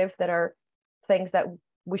would give that are things that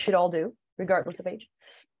we should all do regardless of age?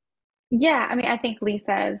 Yeah, I mean, I think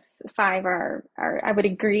Lisa's 5 are I would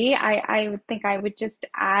agree. I would think I would just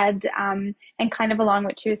add, and kind of along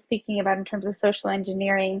what she was speaking about in terms of social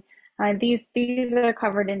engineering, these are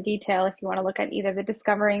covered in detail if you want to look at either the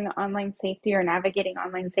Discovering Online Safety or Navigating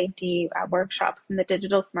Online Safety workshops in the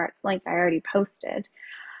Digital Smarts link I already posted.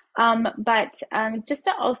 But just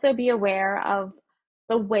to also be aware of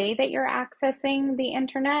the way that you're accessing the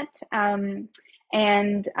internet, and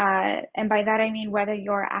by that I mean whether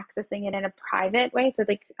you're accessing it in a private way, so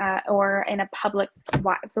like or in a public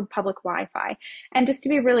Wi-Fi, and just to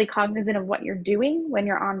be really cognizant of what you're doing when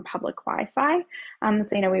you're on public Wi-Fi.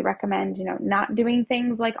 So we recommend not doing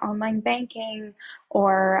things like online banking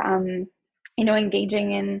or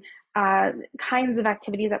engaging in kinds of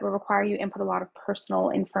activities that will require you input a lot of personal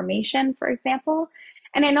information, for example.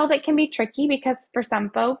 And I know that can be tricky because for some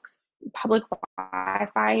folks, public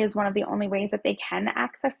Wi-Fi is one of the only ways that they can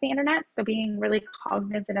access the internet. So being really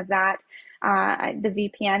cognizant of that,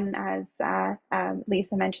 the VPN, as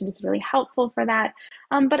Lisa mentioned, is really helpful for that.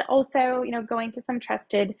 But also, going to some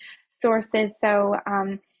trusted sources. So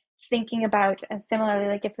thinking about similarly,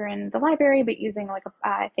 like if you're in the library, but using like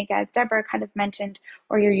I think as Deborah kind of mentioned,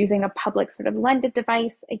 or you're using a public sort of lended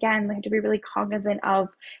device, again, we have to be really cognizant of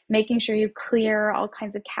making sure you clear all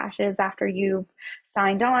kinds of caches after you've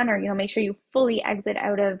signed on, or make sure you fully exit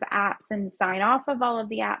out of apps and sign off of all of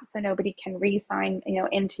the apps so nobody can re-sign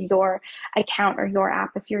into your account or your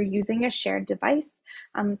app if you're using a shared device.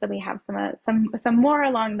 So we have some more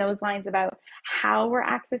along those lines about how we're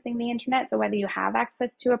accessing the internet. So whether you have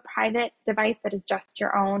access to a private device that is just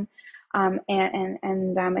your own,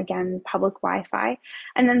 and again, public Wi-Fi.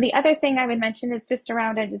 And then the other thing I would mention is just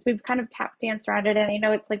around it, is we've kind of tap danced around it. And I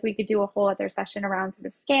know it's like we could do a whole other session around sort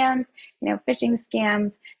of scams, phishing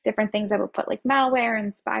scams, different things that will put like malware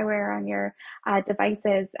and spyware on your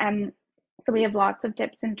devices. So we have lots of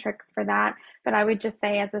tips and tricks for that. But I would just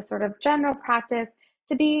say as a sort of general practice,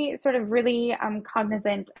 to be sort of really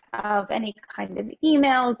cognizant of any kind of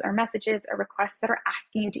emails or messages or requests that are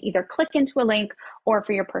asking you to either click into a link or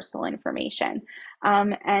for your personal information.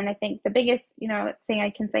 And I think the biggest, thing I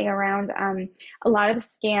can say around a lot of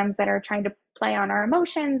the scams that are trying to play on our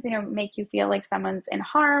emotions, make you feel like someone's in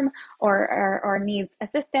harm or needs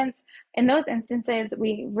assistance. In those instances,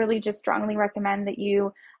 we really just strongly recommend that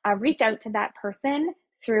you reach out to that person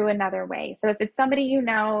through another way. So if it's somebody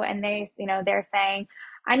and they're saying,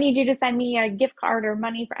 I need you to send me a gift card or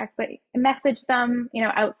money for X, message them,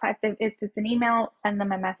 outside if it's an email, send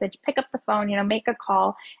them a message, pick up the phone, make a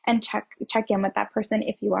call and check in with that person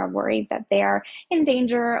if you are worried that they are in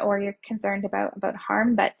danger or you're concerned about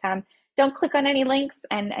harm. But don't click on any links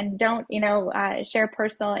and don't, share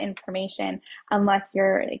personal information unless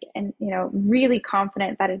you're, really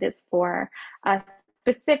confident that it is for a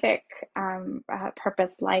specific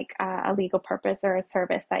purpose, like a legal purpose or a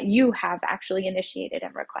service that you have actually initiated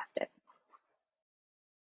and requested.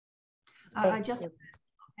 I just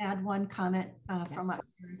add one comment from what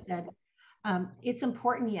you said. It's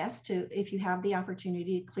important, yes, if you have the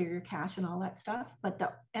opportunity to clear your cache and all that stuff, but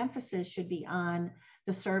the emphasis should be on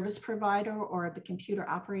the service provider or the computer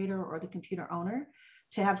operator or the computer owner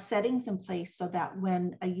to have settings in place so that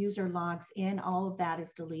when a user logs in, all of that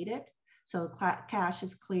is deleted. So cache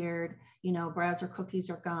is cleared, browser cookies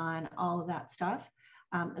are gone, all of that stuff.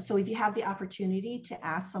 So if you have the opportunity to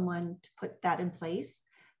ask someone to put that in place,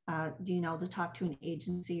 to talk to an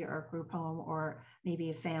agency or a group home or maybe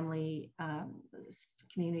a family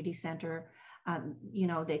community center,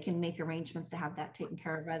 they can make arrangements to have that taken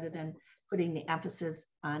care of rather than putting the emphasis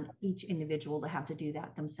on each individual to have to do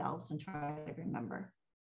that themselves and try to remember.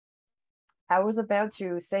 I was about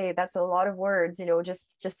to say that's a lot of words,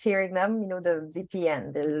 just hearing them, the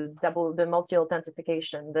VPN, the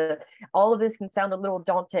multi-authentication, all of this can sound a little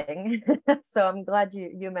daunting. So I'm glad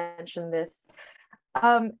you mentioned this.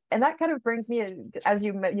 And that kind of brings me, as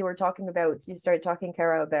you were talking about, you started talking,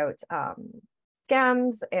 Kara, about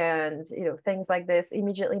scams and things like this.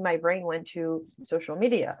 Immediately my brain went to social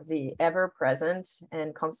media, the ever-present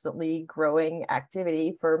and constantly growing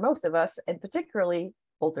activity for most of us, and particularly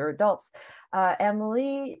older adults.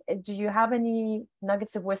 Emily, do you have any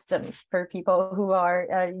nuggets of wisdom for people who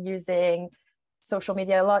are using social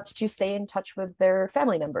media a lot to stay in touch with their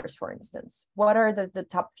family members, for instance? What are the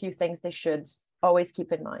top few things they should always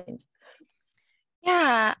keep in mind?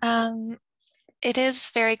 Yeah, it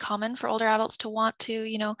is very common for older adults to want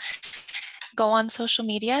to, go on social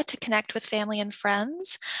media to connect with family and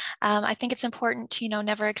friends. I think it's important to,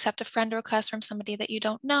 never accept a friend request from somebody that you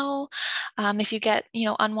don't know. If you get,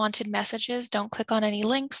 unwanted messages, don't click on any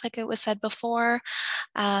links like it was said before.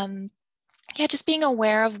 Yeah, just being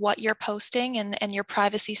aware of what you're posting and your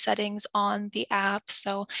privacy settings on the app.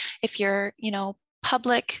 So if you're,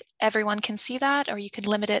 public, everyone can see that, or you could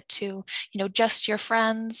limit it to, just your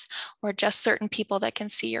friends or just certain people that can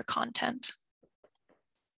see your content.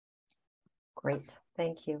 Great,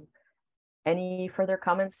 thank you. Any further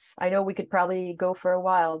comments? I know we could probably go for a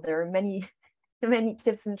while. There are many, many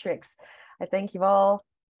tips and tricks. I think you've all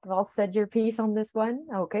said your piece on this one.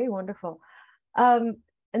 Okay, wonderful.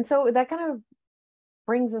 And so that kind of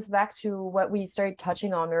brings us back to what we started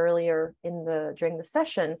touching on earlier during the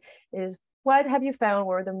session, is what have you found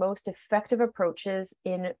were the most effective approaches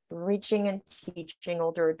in reaching and teaching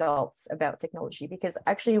older adults about technology? Because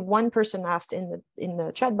actually one person asked in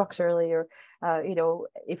the chat box earlier,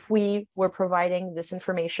 if we were providing this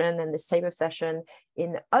information and this type of session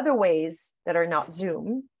in other ways that are not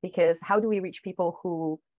Zoom, because how do we reach people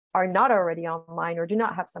who are not already online or do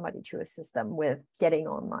not have somebody to assist them with getting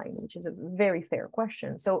online, which is a very fair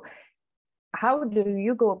question. So how do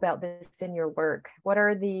you go about this in your work? What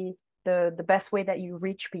are the best way that you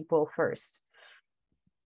reach people first?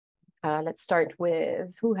 Let's start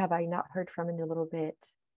with, who have I not heard from in a little bit?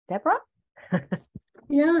 Deborah?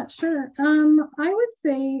 Yeah, sure. I would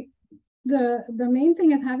say the main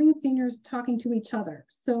thing is having seniors talking to each other.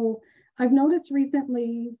 So I've noticed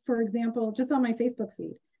recently, for example, just on my Facebook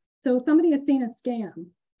feed, so somebody has seen a scam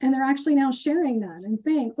and they're actually now sharing that and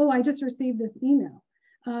saying, oh, I just received this email.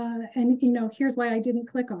 And here's why I didn't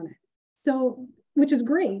click on it. So, which is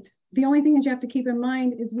great. The only thing that you have to keep in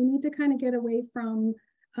mind is we need to kind of get away from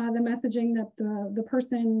the messaging that the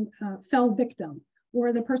person fell victim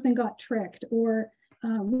or the person got tricked, or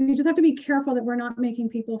we just have to be careful that we're not making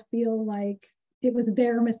people feel like it was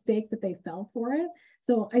their mistake that they fell for it.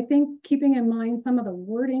 So I think keeping in mind some of the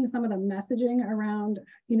wording, some of the messaging around,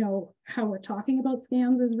 how we're talking about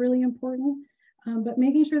scams is really important. But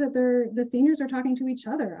making sure that the seniors are talking to each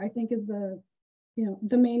other, I think, is the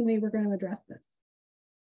main way we're going to address this.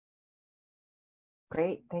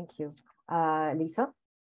 Great, thank you. Lisa?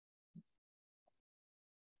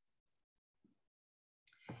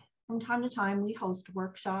 From time to time, we host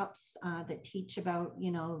workshops that teach about,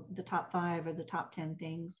 the top 5 or the top 10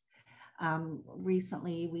 things.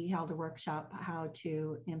 Recently, we held a workshop how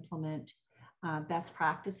to implement best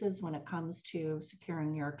practices when it comes to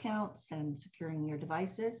securing your accounts and securing your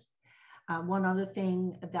devices. One other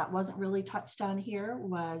thing that wasn't really touched on here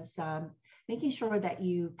was making sure that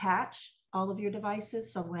you patch all of your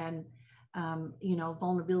devices. So when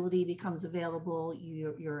vulnerability becomes available,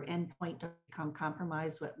 your endpoint doesn't become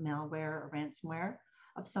compromised with malware or ransomware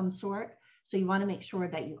of some sort. So you want to make sure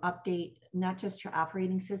that you update not just your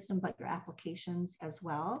operating system, but your applications as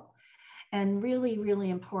well. And really, really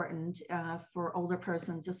important for older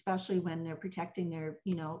persons, especially when they're protecting their,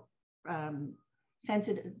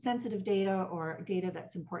 sensitive data or data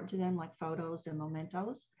that's important to them, like photos and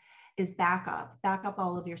mementos, is backup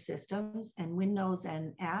all of your systems. And Windows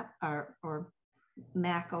and or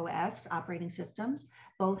Mac OS operating systems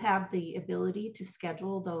both have the ability to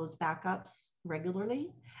schedule those backups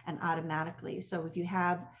regularly and automatically. So if you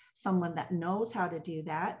have someone that knows how to do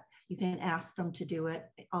that, you can ask them to do it.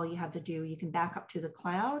 All you have to do, you can back up to the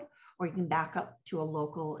cloud, or you can back up to a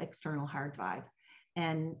local external hard drive.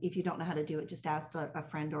 And if you don't know how to do it, just ask a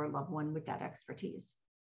friend or a loved one with that expertise.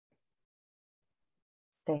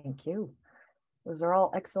 Thank you. Those are all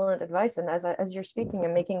excellent advice. And as you're speaking,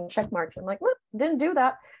 I'm making check marks. I'm like, what? Didn't do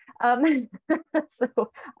that.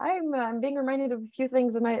 So I'm being reminded of a few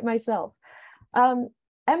things of myself.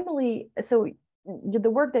 Emily, so the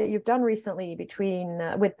work that you've done recently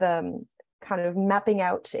with kind of mapping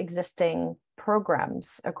out existing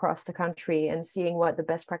programs across the country and seeing what the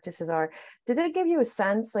best practices are, did it give you a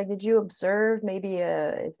sense, like, did you observe maybe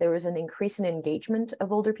if there was an increase in engagement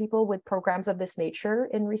of older people with programs of this nature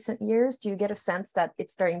in recent years? Do you get a sense that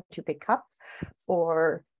it's starting to pick up,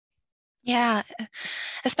 or? Yeah,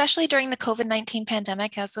 especially during the COVID-19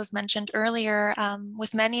 pandemic, as was mentioned earlier,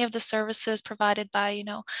 with many of the services provided by,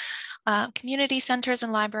 community centers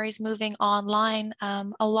and libraries moving online,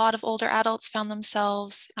 a lot of older adults found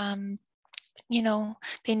themselves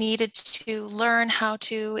they needed to learn how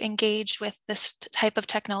to engage with this type of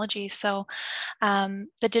technology. So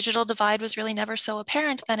the digital divide was really never so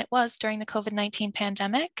apparent than it was during the COVID-19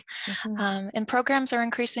 pandemic. Mm-hmm. And programs are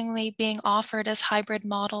increasingly being offered as hybrid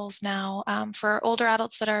models now for older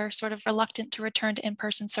adults that are sort of reluctant to return to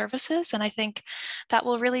in-person services. And I think that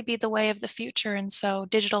will really be the way of the future. And so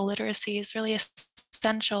digital literacy is really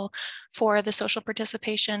essential for the social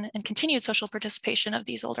participation and continued social participation of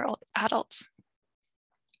these older adults.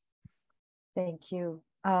 Thank you.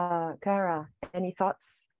 Cara, any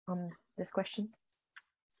thoughts on this question?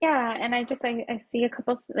 Yeah, and I see a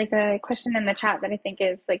couple, like a question in the chat that I think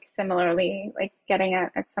is like similarly like getting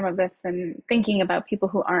at some of this and thinking about people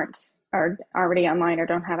who are already online or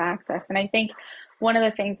don't have access. And I think one of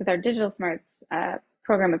the things with our Digital Smarts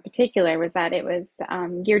program in particular was that it was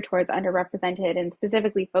geared towards underrepresented and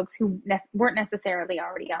specifically folks who weren't necessarily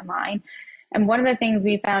already online. And one of the things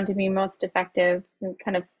we found to be most effective,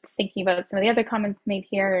 kind of thinking about some of the other comments made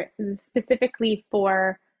here, is specifically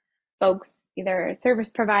for folks, either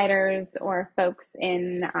service providers or folks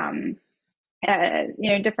in,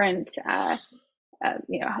 different,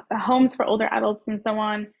 homes for older adults and so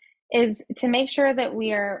on, is to make sure that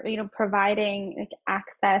we are, providing like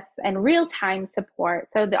access and real-time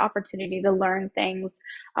support. So the opportunity to learn things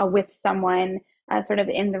with someone sort of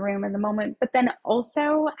in the room in the moment, but then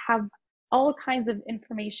also have all kinds of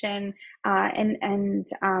information and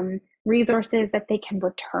resources that they can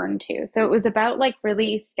return to. So it was about like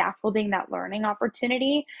really scaffolding that learning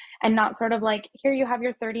opportunity and not sort of like, here you have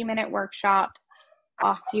your 30-minute workshop,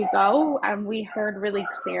 off you go. We heard really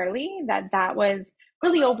clearly that was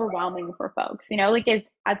really overwhelming for folks. Like it's,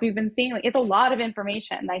 as we've been seeing, like it's a lot of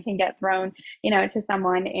information that can get thrown, to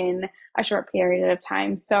someone in a short period of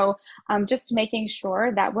time. So just making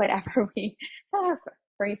sure that whatever we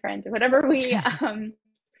whatever we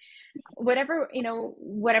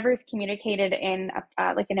whatever is communicated in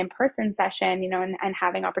like an in-person session, and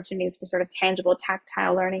having opportunities for sort of tangible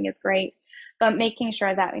tactile learning is great, but making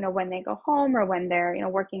sure that when they go home or when they're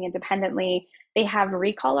working independently, they have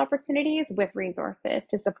recall opportunities with resources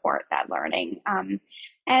to support that learning,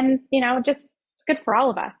 and just it's good for all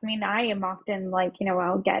of us. I mean, I am often like,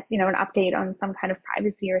 I'll get, an update on some kind of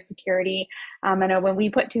privacy or security. I know when we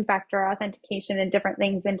put two-factor authentication and different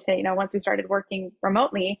things into, once we started working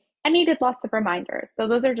remotely, I needed lots of reminders. So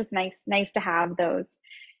those are just nice to have those,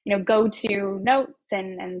 go-to notes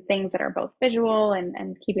and things that are both visual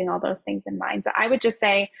and keeping all those things in mind. So I would just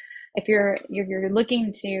say, if you're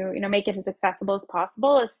looking to, you know, make it as accessible as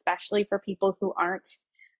possible, especially for people who aren't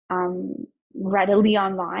readily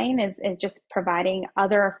online, is just providing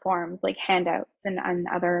other forms like handouts and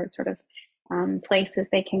other sort of places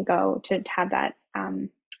they can go to have that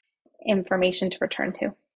information to return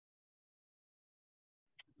to.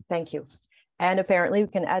 Thank you. And apparently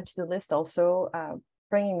we can add to the list also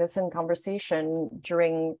bringing this in conversation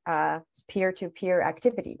during peer-to-peer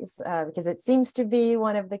activities, because it seems to be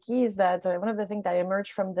one of the keys that one of the things that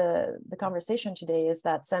emerged from the conversation today is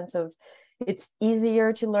that sense of it's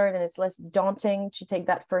easier to learn and it's less daunting to take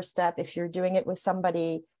that first step if you're doing it with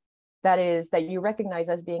somebody that you recognize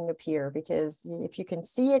as being a peer, because if you can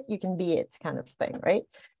see it, you can be it, kind of thing, right?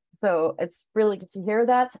 So it's really good to hear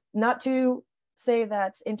that. Not to say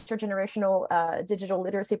that intergenerational digital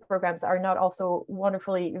literacy programs are not also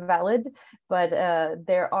wonderfully valid, but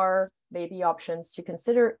there are maybe options to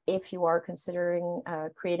consider if you are considering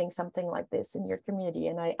creating something like this in your community.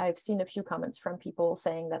 And I've seen a few comments from people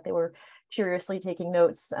saying that they were curiously taking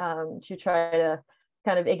notes to try to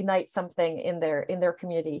kind of ignite something in their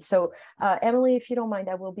community. So Emily, if you don't mind,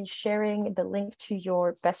 I will be sharing the link to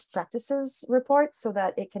your best practices report so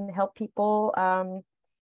that it can help people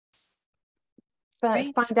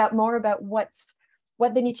find out more about what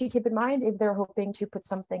they need to keep in mind if they're hoping to put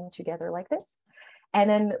something together like this. And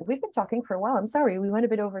then we've been talking for a while. I'm sorry, we went a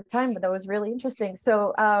bit over time, but that was really interesting.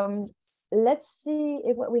 So let's see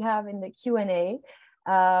what we have in the Q&A.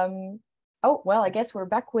 Oh, well, I guess we're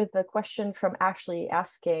back with the question from Ashley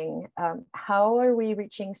asking, how are we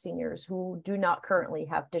reaching seniors who do not currently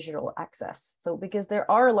have digital access? So because there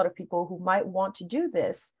are a lot of people who might want to do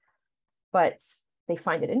this, but they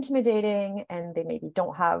find it intimidating and they maybe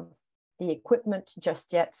don't have the equipment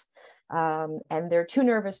just yet. And they're too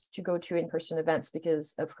nervous to go to in-person events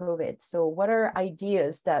because of COVID. So what are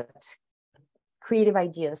creative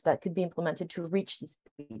ideas that could be implemented to reach these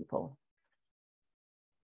people?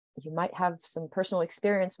 You might have some personal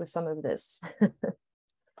experience with some of this.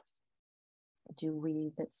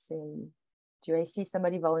 Let's see, do I see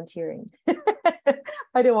somebody volunteering?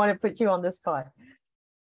 I don't want to put you on the spot.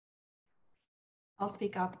 I'll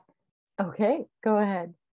speak up. Okay, go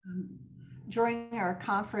ahead. During our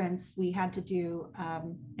conference, we had to do,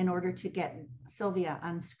 in order to get Sylvia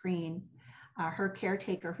on screen, her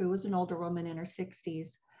caretaker, who was an older woman in her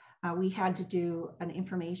 60s, we had to do an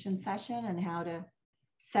information session and how to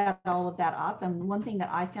set all of that up. And one thing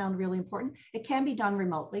that I found really important, it can be done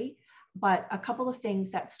remotely, but a couple of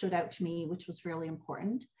things that stood out to me, which was really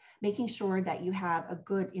important, making sure that you have a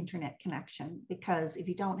good internet connection, because if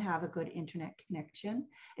you don't have a good internet connection,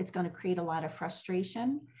 it's going to create a lot of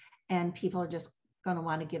frustration and people are just going to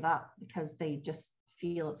want to give up because they just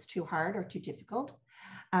feel it's too hard or too difficult.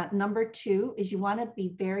 Number two is you want to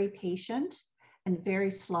be very patient and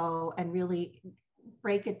very slow and really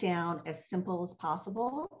break it down as simple as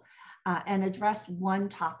possible and address one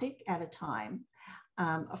topic at a time.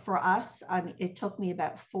 For us, it took me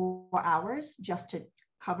about 4 hours just to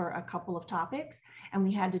cover a couple of topics, and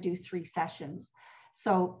we had to do 3 sessions.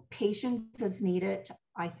 So patience is needed.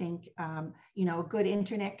 I think, a good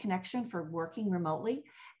internet connection for working remotely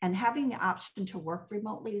and having the option to work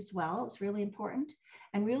remotely as well is really important,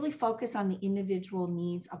 and really focus on the individual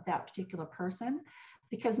needs of that particular person,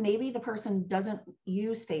 because maybe the person doesn't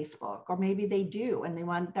use Facebook, or maybe they do and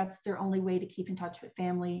that's their only way to keep in touch with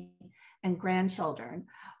family and grandchildren,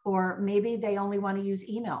 or maybe they only want to use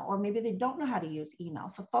email, or maybe they don't know how to use email.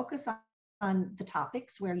 So focus on the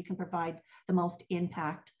topics where you can provide the most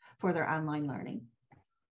impact for their online learning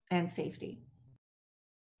and safety.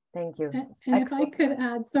 Thank you. And if I could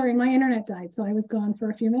add, sorry, my internet died, so I was gone for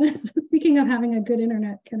a few minutes. Speaking of having a good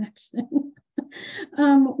internet connection,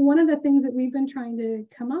 one of the things that we've been trying to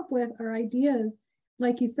come up with are ideas,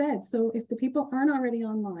 like you said. So if the people aren't already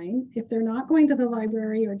online, if they're not going to the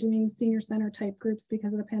library or doing senior center type groups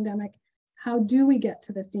because of the pandemic, how do we get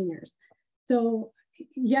to the seniors? So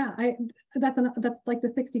yeah, that's like the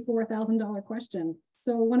 $64,000 question.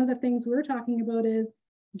 So one of the things we're talking about is,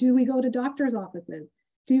 do we go to doctors' offices?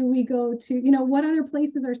 Do we go to, what other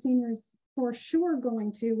places are seniors for sure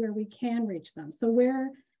going to where we can reach them? So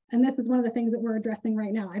and this is one of the things that we're addressing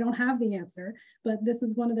right now. I don't have the answer, but this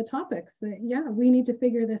is one of the topics that, yeah, we need to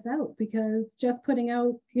figure this out, because just putting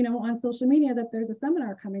out, on social media that there's a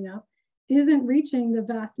seminar coming up isn't reaching the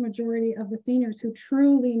vast majority of the seniors who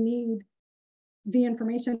truly need the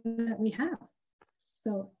information that we have.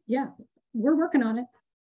 So yeah, we're working on it.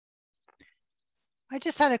 I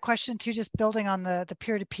just had a question too, just building on the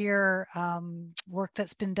peer-to-peer work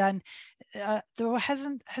that's been done.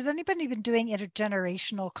 Has anybody been doing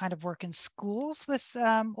intergenerational kind of work in schools with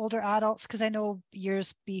older adults? Because I know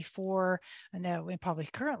years before, and now and probably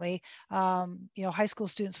currently, you know, high school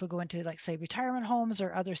students will go into, like, say, retirement homes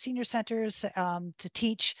or other senior centers to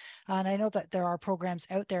teach. And I know that there are programs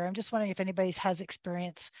out there. I'm just wondering if anybody has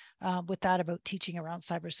experience with that, about teaching around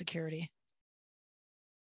cybersecurity,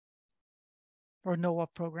 or know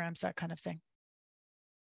of programs, that kind of thing.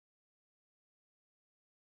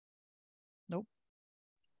 Nope.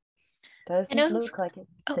 Doesn't look like it.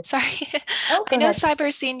 Oh, sorry. Oh, I know ahead.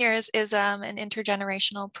 Cyber Seniors is an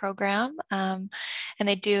intergenerational program, and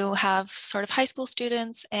they do have sort of high school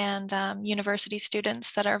students and university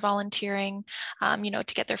students that are volunteering, you know,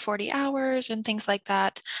 to get their 40 hours and things like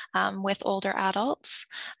that with older adults.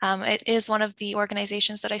 It is one of the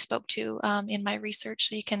organizations that I spoke to in my research,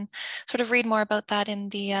 so you can sort of read more about that in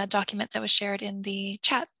the document that was shared in the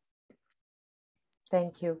chat.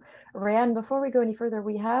 Thank you. Ryan, before we go any further,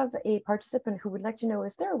 we have a participant who would like to know,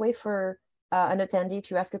 is there a way for an attendee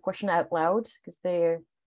to ask a question out loud, because their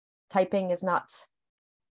typing is not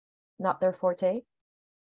their forte?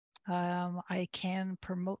 I can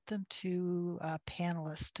promote them to a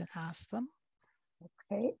panelist and ask them.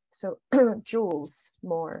 Okay, so Jules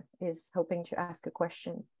Moore is hoping to ask a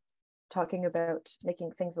question, talking about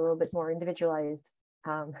making things a little bit more individualized,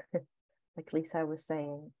 like Lisa was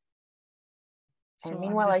saying. And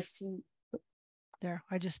meanwhile, I see there.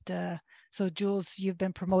 I just so Jules, you've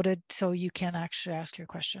been promoted, so you can actually ask your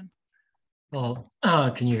question. Well,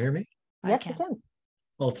 can you hear me? Yes, we can.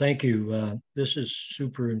 Well, thank you. This is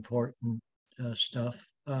super important stuff.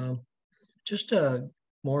 Just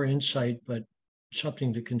more insight, but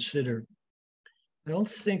something to consider. I don't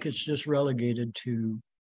think it's just relegated to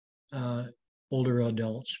older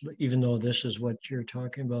adults, but even though this is what you're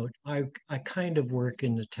talking about, I kind of work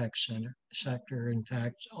in the tech sector, in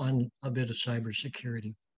fact, on a bit of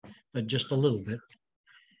cybersecurity, but just a little bit.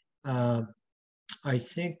 I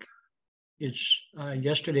think it's,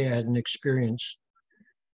 yesterday I had an experience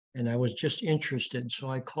and I was just interested. So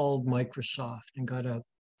I called Microsoft and got an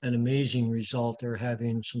amazing result. They're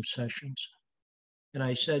having some sessions. And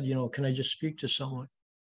I said, you know, can I just speak to someone?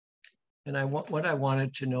 And what I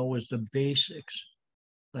wanted to know was the basics,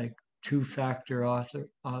 like two-factor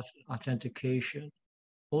authentication.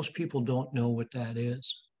 Most people don't know what that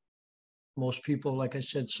is. Most people, like I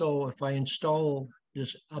said, so if I install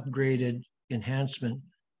this upgraded enhancement,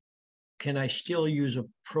 can I still use a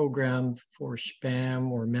program for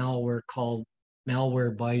spam or malware called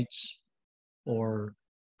Malwarebytes or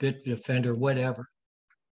Bitdefender, whatever?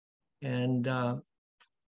 And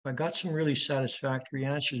I got some really satisfactory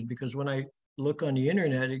answers, because when I look on the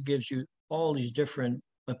internet, it gives you all these different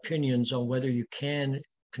opinions on whether you can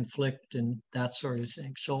conflict and that sort of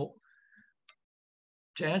thing. So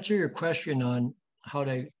to answer your question on how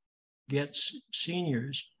to get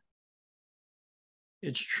seniors,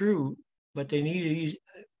 it's true, but they need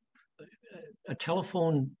a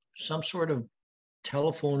telephone, some sort of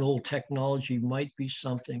telephone, old technology might be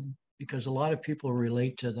something, because a lot of people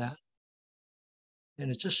relate to that. And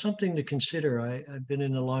it's just something to consider. I've been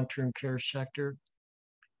in the long-term care sector.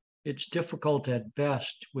 It's difficult at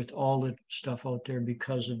best with all the stuff out there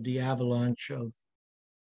because of the avalanche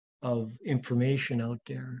of information out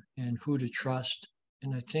there and who to trust.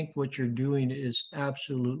 And I think what you're doing is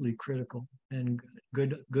absolutely critical, and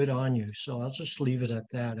good on you. So I'll just leave it at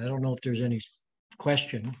that. I don't know if there's any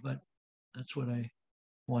question, but that's what I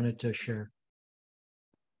wanted to share.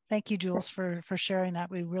 Thank you, Jules, for sharing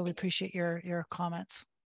that. We really appreciate your comments.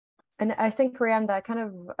 And I think, Ryan, that kind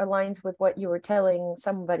of aligns with what you were telling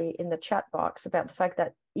somebody in the chat box about the fact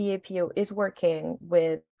that EAPO is working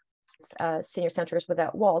with Senior Centers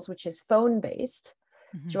Without Walls, which is phone-based.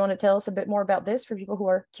 Mm-hmm. Do you want to tell us a bit more about this for people who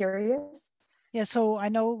are curious? Yeah, so I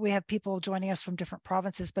know we have people joining us from different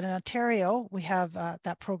provinces, but in Ontario, we have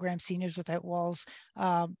that program, Seniors Without Walls,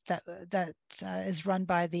 that is run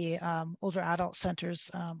by the older adult centers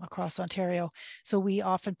across Ontario. So we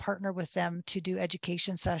often partner with them to do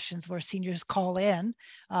education sessions where seniors call in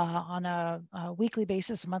on a weekly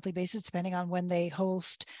basis, a monthly basis, depending on when they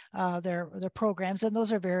host their programs. And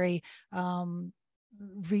those are very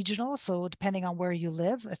regional. So depending on where you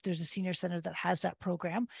live, if there's a senior center that has that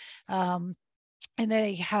program, and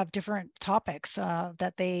they have different topics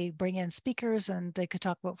that they bring in speakers, and they could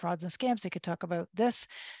talk about frauds and scams. They could talk about this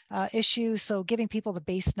issue. So giving people the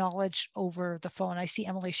base knowledge over the phone. I see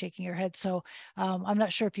Emily shaking her head. So I'm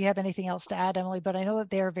not sure if you have anything else to add, Emily, but I know that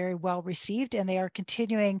they are very well received, and they are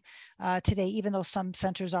continuing today, even though some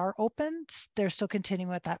centers are open, they're still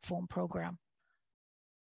continuing with that phone program.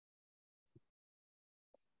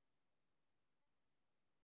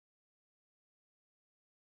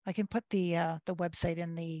 I can put the website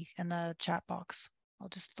in the chat box. I'll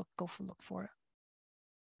just look for it.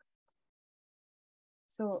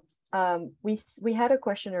 So we had a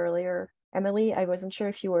question earlier, Emily. I wasn't sure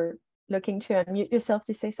if you were looking to unmute yourself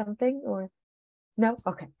to say something or no.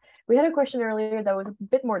 Okay. We had a question earlier that was a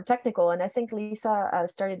bit more technical, and I think Lisa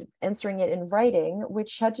started answering it in writing,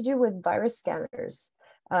 which had to do with virus scanners.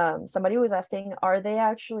 Somebody was asking, are they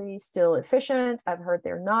actually still efficient? I've heard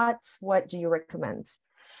they're not. What do you recommend?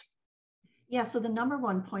 Yeah, so the number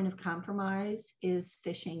one point of compromise is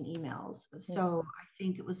phishing emails. So I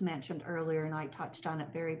think it was mentioned earlier, and I touched on it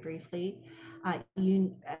very briefly.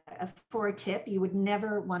 For a tip, you would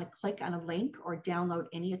never want to click on a link or download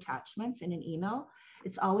any attachments in an email.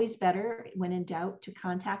 It's always better, when in doubt, to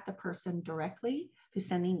contact the person directly who's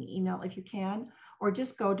sending the email if you can, or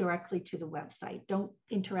just go directly to the website. Don't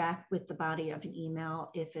interact with the body of an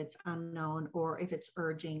email if it's unknown or if it's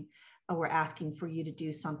urging or asking for you to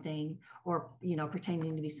do something, or, you know,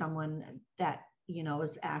 pretending to be someone that, you know,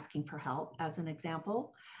 is asking for help, as an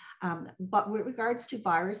example. But with regards to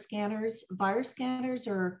virus scanners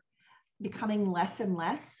are becoming less and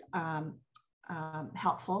less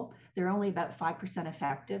helpful. They're only about 5%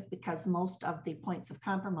 effective, because most of the points of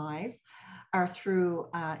compromise are through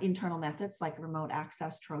internal methods like a remote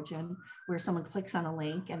access Trojan, where someone clicks on a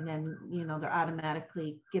link and then, you know, they're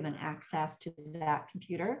automatically given access to that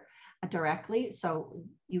computer directly. So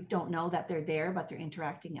you don't know that they're there, but they're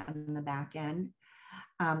interacting on the back end.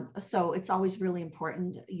 So it's always really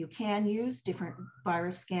important. You can use different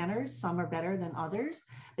virus scanners. Some are better than others,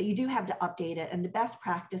 but you do have to update it. And the best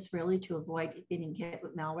practice really to avoid getting hit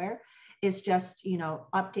with malware is just, you know,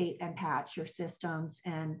 update and patch your systems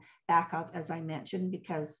and backup, as I mentioned,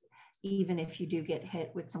 because even if you do get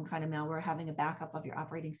hit with some kind of malware, having a backup of your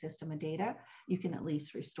operating system and data, you can at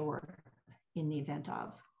least restore in the event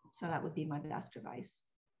of. So that would be my best advice.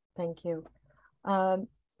 Thank you.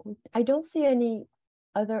 I don't see any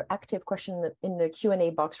other active question in the Q&A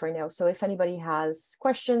box right now. So if anybody has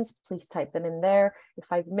questions, please type them in there.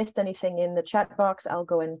 If I've missed anything in the chat box, I'll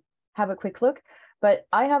go and have a quick look. But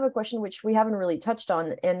I have a question which we haven't really touched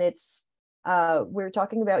on, and it's we're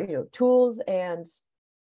talking about, you know, tools and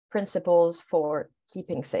principles for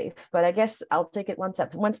keeping safe. But I guess I'll take it one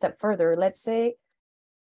step further. Let's say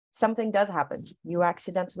something does happen. You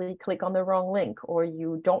accidentally click on the wrong link, or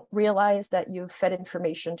you don't realize that you've fed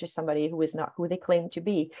information to somebody who is not who they claim to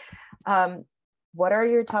be. What are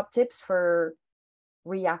your top tips for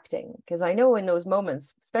reacting? Because I know in those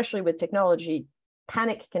moments, especially with technology,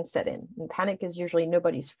 panic can set in, and panic is usually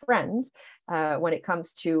nobody's friend when it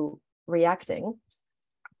comes to reacting.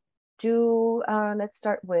 Let's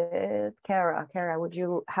start with Kara. Kara, would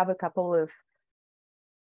you have a couple of,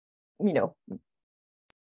 you know,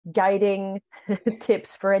 guiding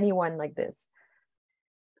tips for anyone like this?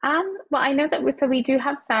 Well, I know that we do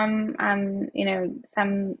have some, you know,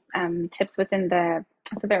 some tips within there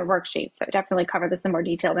are worksheets that definitely cover this in more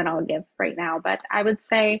detail than I'll give right now. But I would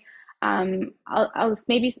say, I'll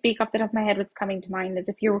maybe speak off the top of my head. What's coming to mind is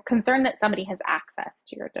if you're concerned that somebody has access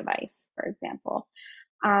to your device, for example,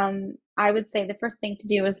 I would say the first thing to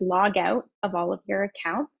do is log out of all of your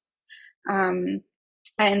accounts.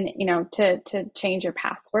 And, you know, to change your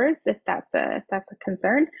passwords if that's a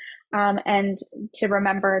concern, and to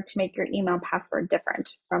remember to make your email password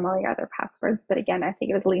different from all your other passwords. But again, I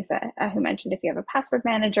think it was Lisa who mentioned if you have a password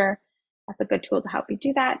manager, that's a good tool to help you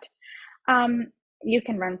do that. You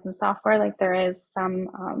can run some software, like there is some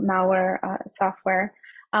malware software.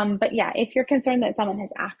 But yeah, if you're concerned that someone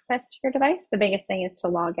has access to your device, the biggest thing is to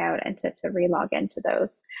log out and to re-log into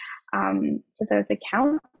those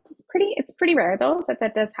accounts. It's pretty rare though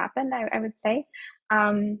that does happen, I would say.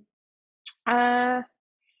 Let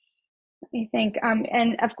me think.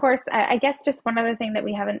 And of course, I guess just one other thing that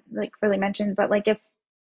we haven't like really mentioned, but like if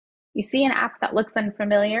you see an app that looks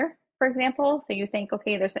unfamiliar, for example, so you think,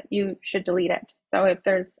 okay, you should delete it. So if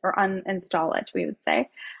or uninstall it, we would say.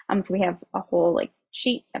 So we have a whole like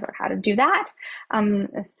sheet about how to do that.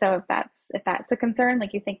 So if that's a concern,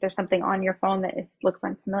 like you think there's something on your phone that looks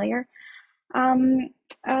unfamiliar.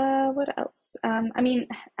 What else? I mean,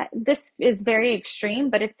 this is very extreme,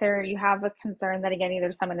 but if you have a concern that again,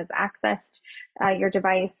 either someone has accessed your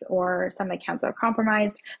device or some accounts are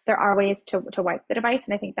compromised, there are ways to wipe the device.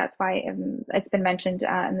 And I think that's why it's been mentioned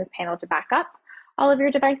in this panel to back up all of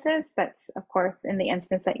your devices. That's of course in the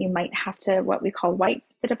instance that you might have to what we call wipe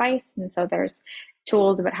the device. And so there's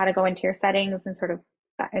tools about how to go into your settings and sort of,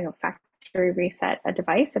 you know, factory reset a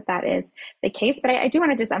device if that is the case. But I do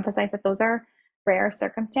want to just emphasize that those are rare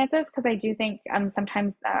circumstances, because I do think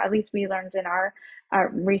sometimes, at least we learned in our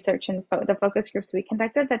research and the focus groups we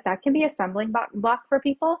conducted, that can be a stumbling block for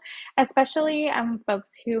people, especially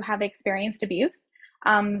folks who have experienced abuse.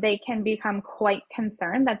 They can become quite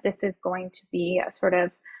concerned that this is going to be a sort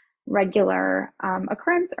of regular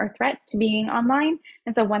occurrence or threat to being online.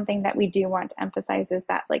 And so one thing that we do want to emphasize is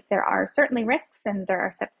that, like, there are certainly risks and there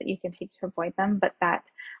are steps that you can take to avoid them, but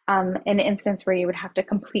that in an instance where you would have to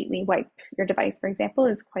completely wipe your device, for example,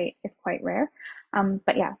 is quite rare.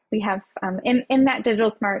 But yeah, we have in that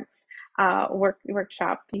Digital Smarts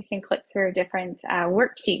workshop, you can click through different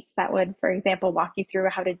worksheets that would, for example, walk you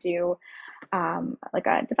through how to do like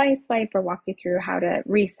a device wipe, or walk you through how to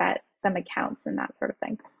reset some accounts and that sort of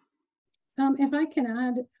thing. If I can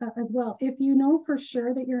add as well, if you know for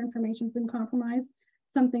sure that your information's been compromised,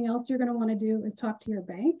 something else you're going to want to do is talk to your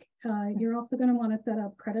bank. You're also going to want to set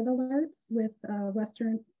up credit alerts with not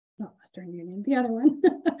Western Union, the other one,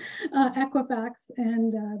 Equifax,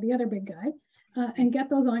 and the other big guy, and get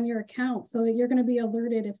those on your account so that you're going to be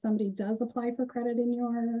alerted if somebody does apply for credit in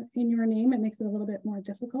your name. It makes it a little bit more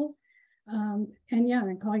difficult. And yeah,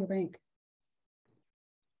 and call your bank.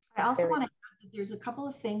 I also want to add that there's a couple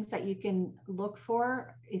of things that you can look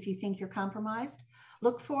for if you think you're compromised.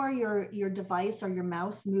 Look for your device or your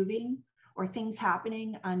mouse moving, or things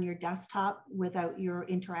happening on your desktop without your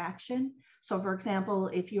interaction. So for example,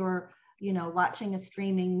 if you're watching a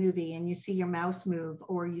streaming movie and you see your mouse move,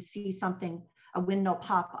 or you see something, a window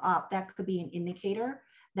pop up, that could be an indicator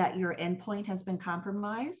that your endpoint has been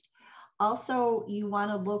compromised. Also, you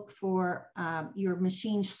want to look for your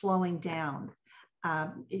machine slowing down.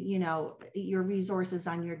 Your resources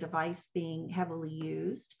on your device being heavily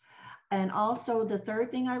used. And also the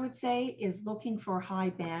third thing I would say is looking for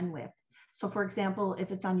high bandwidth. So for example,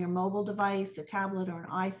 if it's on your mobile device, a tablet, or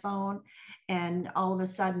an iPhone, and all of a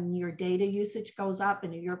sudden your data usage goes up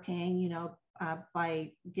and you're paying,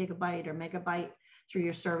 by gigabyte or megabyte through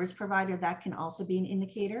your service provider, that can also be an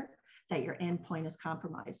indicator that your endpoint is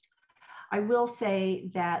compromised. I will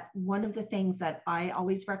say that one of the things that I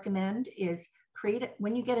always recommend is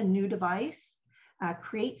when you get a new device,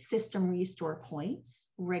 create system restore points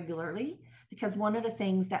regularly, because one of the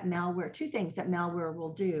things that two things that malware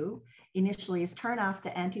will do initially is turn off the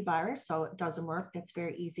antivirus, so it doesn't work. That's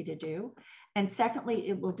very easy to do. And secondly,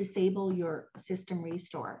 it will disable your system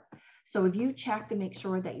restore. So if you check to make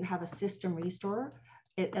sure that you have a system restore,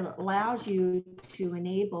 it allows you to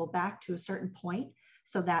enable back to a certain point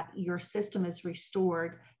so that your system is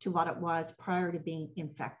restored to what it was prior to being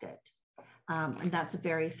infected. And that's a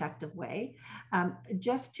very effective way.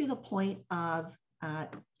 Just to the point of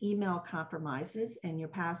email compromises and your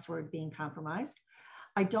password being compromised,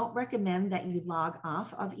 I don't recommend that you log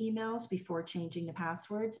off of emails before changing the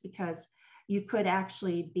passwords, because you could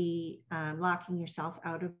actually be locking yourself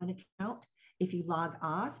out of an account if you log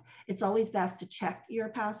off. It's always best to check your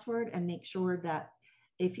password and make sure that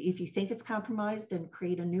if you think it's compromised, then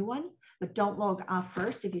create a new one, but don't log off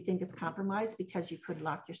first if you think it's compromised, because you could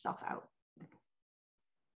lock yourself out.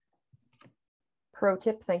 Pro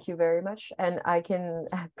tip, thank you very much. And I can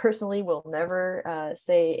personally will never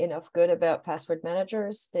say enough good about password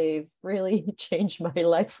managers. They've really changed my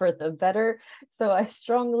life for the better. So I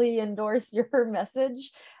strongly endorse your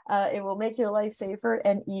message. It will make your life safer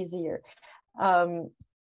and easier. I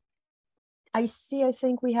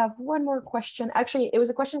think we have one more question. Actually, it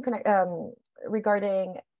was a question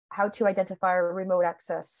regarding how to identify remote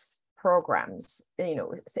access programs.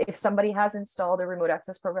 If somebody has installed a remote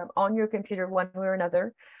access program on your computer one way or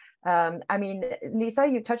another. I mean, Lisa,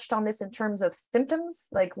 you touched on this in terms of symptoms,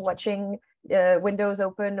 like watching windows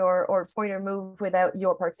open or pointer move without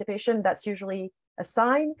your participation. That's usually a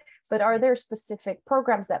sign. But are there specific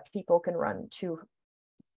programs that people can run to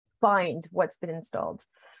find what's been installed?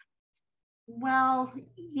 Well,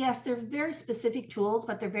 yes, they're very specific tools,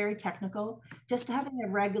 but they're very technical. Just having a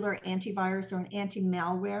regular antivirus or an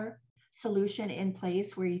anti-malware solution in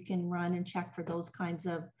place where you can run and check for those kinds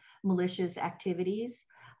of malicious activities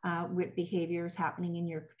with behaviors happening in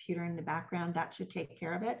your computer in the background, that should take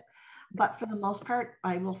care of it. But for the most part,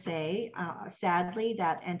 I will say, sadly,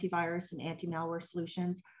 that antivirus and anti-malware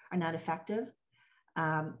solutions are not effective.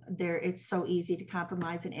 It's so easy to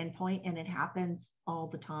compromise an endpoint, and it happens all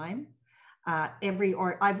the time.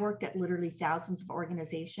 I've worked at literally thousands of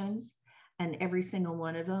organizations, and every single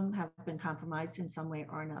one of them have been compromised in some way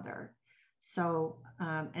or another. So,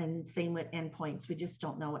 and same with endpoints. We just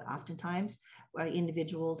don't know it oftentimes.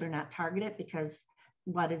 Individuals are not targeted because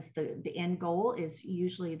what is the end goal is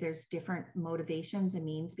usually there's different motivations and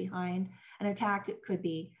means behind an attack. It could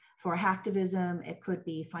be for hacktivism. It could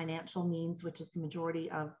be financial means, which is the majority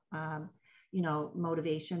of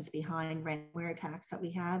motivations behind ransomware attacks that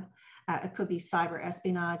we have. It could be cyber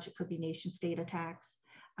espionage, it could be nation state attacks.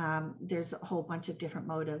 There's a whole bunch of different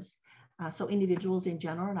motives. So individuals in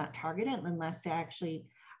general are not targeted unless they actually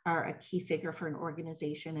are a key figure for an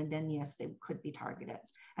organization, and then yes, they could be targeted,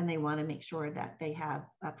 and they want to make sure that they have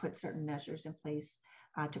put certain measures in place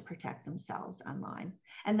to protect themselves online.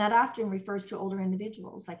 And that often refers to older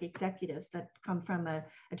individuals, like executives that come from a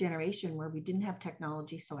generation where we didn't have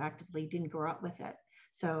technology so actively, didn't grow up with it.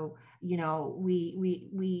 So,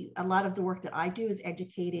 we a lot of the work that I do is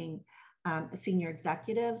educating senior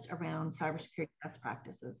executives around cybersecurity best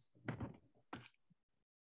practices.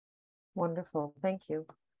 Wonderful, thank you.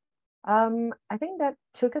 I think that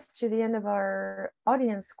took us to the end of our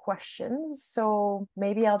audience questions. So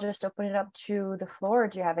maybe I'll just open it up to the floor.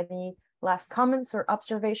 Do you have any last comments or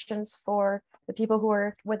observations for the people who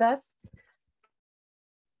are with us?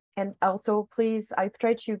 And also, please, I've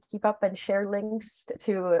tried to keep up and share links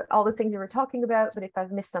to all the things you were talking about, but if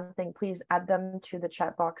I've missed something, please add them to the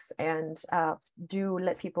chat box, and do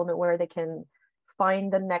let people know where they can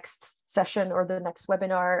find the next session or the next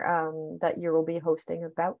webinar that you will be hosting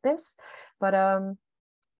about this. But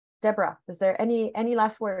Deborah, is there any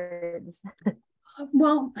last words?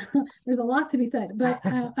 Well, there's a lot to be said, but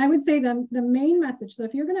I would say the main message, so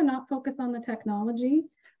if you're going to not focus on the technology,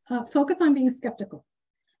 focus on being skeptical.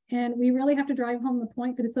 And we really have to drive home the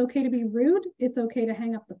point that it's okay to be rude. It's okay to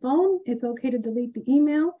hang up the phone. It's okay to delete the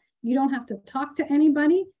email. You don't have to talk to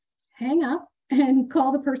anybody. Hang up and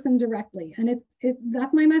call the person directly. And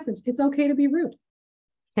that's my message. It's okay to be rude.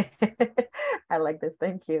 I like this.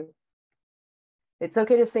 Thank you. It's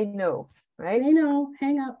okay to say no, right? Say no,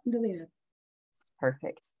 hang up, delete it.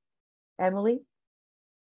 Perfect. Emily?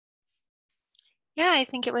 Yeah, I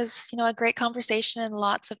think it was, a great conversation, and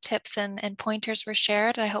lots of tips and pointers were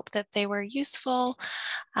shared. I hope that they were useful.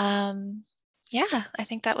 Yeah, I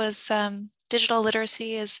think that was digital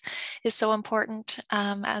literacy is so important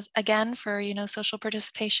as again for social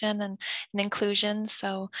participation and inclusion.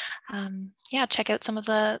 So yeah, check out some of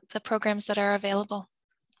the programs that are available.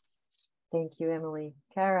 Thank you, Emily.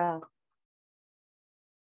 Kara?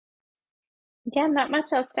 Again, not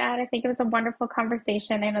much else to add. I think it was a wonderful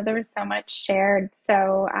conversation. I know there was so much shared.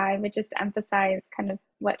 So I would just emphasize kind of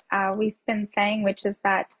what we've been saying, which is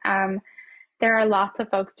that there are lots of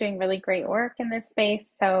folks doing really great work in this space.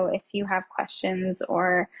 So if you have questions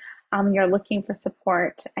or you're looking for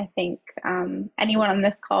support, I think anyone on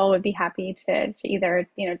this call would be happy to either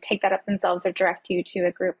take that up themselves or direct you to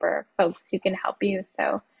a group or folks who can help you.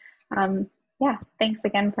 So yeah, thanks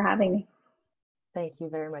again for having me. Thank you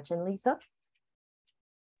very much. And Lisa?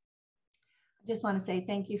 I just want to say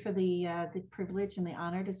thank you for the privilege and the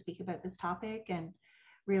honor to speak about this topic. And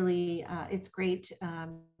really, it's great,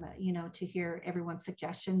 to hear everyone's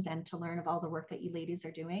suggestions and to learn of all the work that you ladies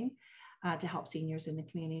are doing to help seniors in the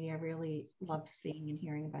community. I really love seeing and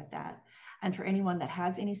hearing about that. And for anyone that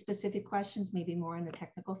has any specific questions, maybe more on the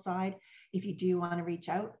technical side, if you do want to reach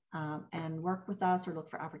out and work with us or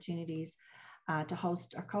look for opportunities to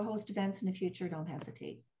host or co-host events in the future, don't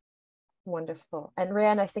hesitate. Wonderful. And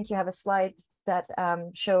Ryan, I think you have a slide that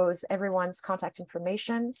shows everyone's contact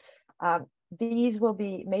information. These will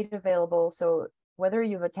be made available. So whether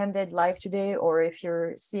you've attended live today or if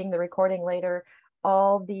you're seeing the recording later,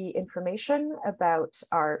 all the information about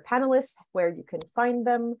our panelists, where you can find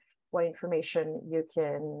them, what information you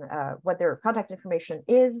can, what their contact information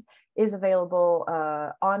is available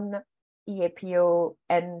on EAPO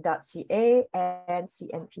N.ca and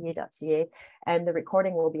CNPEA.ca, and the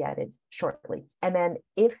recording will be added shortly. And then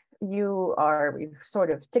if we've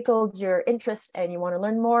sort of tickled your interest and you want to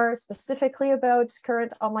learn more specifically about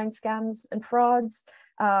current online scams and frauds,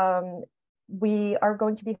 we are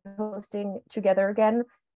going to be hosting together again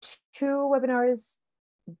 2 webinars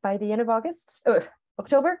by the end of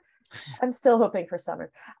October. I'm still hoping for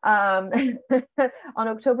summer. On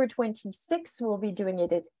October 26th, we'll be doing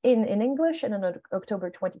it in English, and on October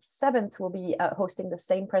 27th, we'll be hosting the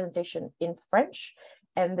same presentation in French.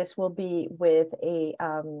 And this will be with a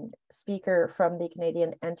speaker from the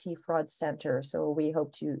Canadian Anti-Fraud Centre. So we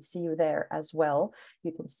hope to see you there as well.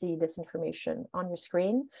 You can see this information on your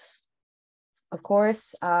screen. Of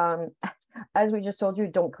course, as we just told you,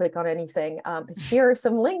 don't click on anything. Here are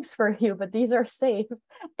some links for you, but these are safe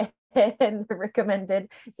and recommended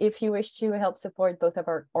if you wish to help support both of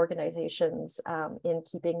our organizations in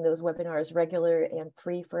keeping those webinars regular and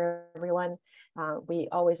free for everyone. We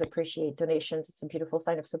always appreciate donations. It's a beautiful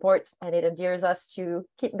sign of support, and it endears us to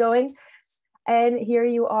keep going. And here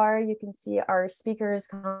you are. You can see our speakers'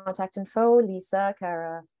 contact info: Lisa,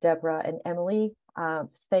 Kara, Deborah, and Emily.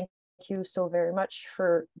 Thank you so very much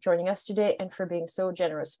for joining us today and for being so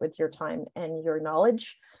generous with your time and your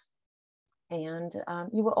knowledge. And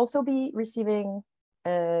you will also be receiving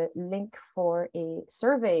a link for a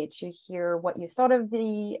survey to hear what you thought of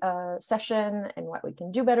the session and what we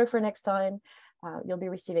can do better for next time. You'll be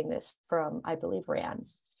receiving this from, I believe, Ryan.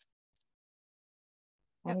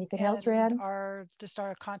 Anything else, Ryan? Our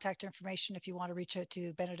contact information, if you want to reach out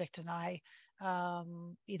to Benedict and I,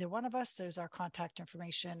 either one of us, there's our contact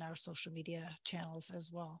information, our social media channels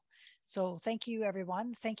as well. So thank you,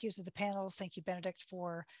 everyone. Thank you to the panels. Thank you, Benedict,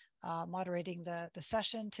 for moderating the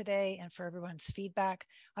session today and for everyone's feedback.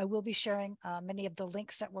 I will be sharing many of the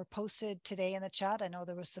links that were posted today in the chat. I know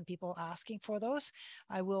there was some people asking for those.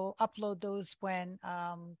 I will upload those when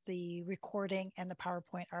the recording and the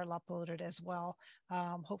PowerPoint are uploaded as well.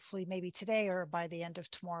 Hopefully maybe today or by the end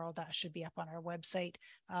of tomorrow, that should be up on our website.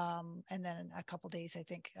 And then in a couple of days, I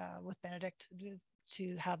think, with Benedict,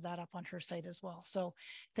 to have that up on her site as well. So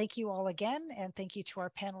thank you all again, and thank you to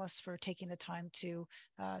our panelists for taking the time to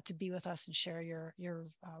be with us and share your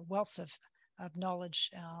wealth of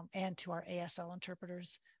knowledge, and to our ASL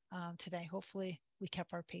interpreters today. Hopefully we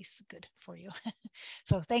kept our pace good for you.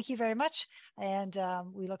 So thank you very much, and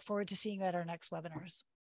we look forward to seeing you at our next webinars.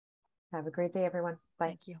 Have a great day, everyone. Bye.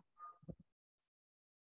 Thank you.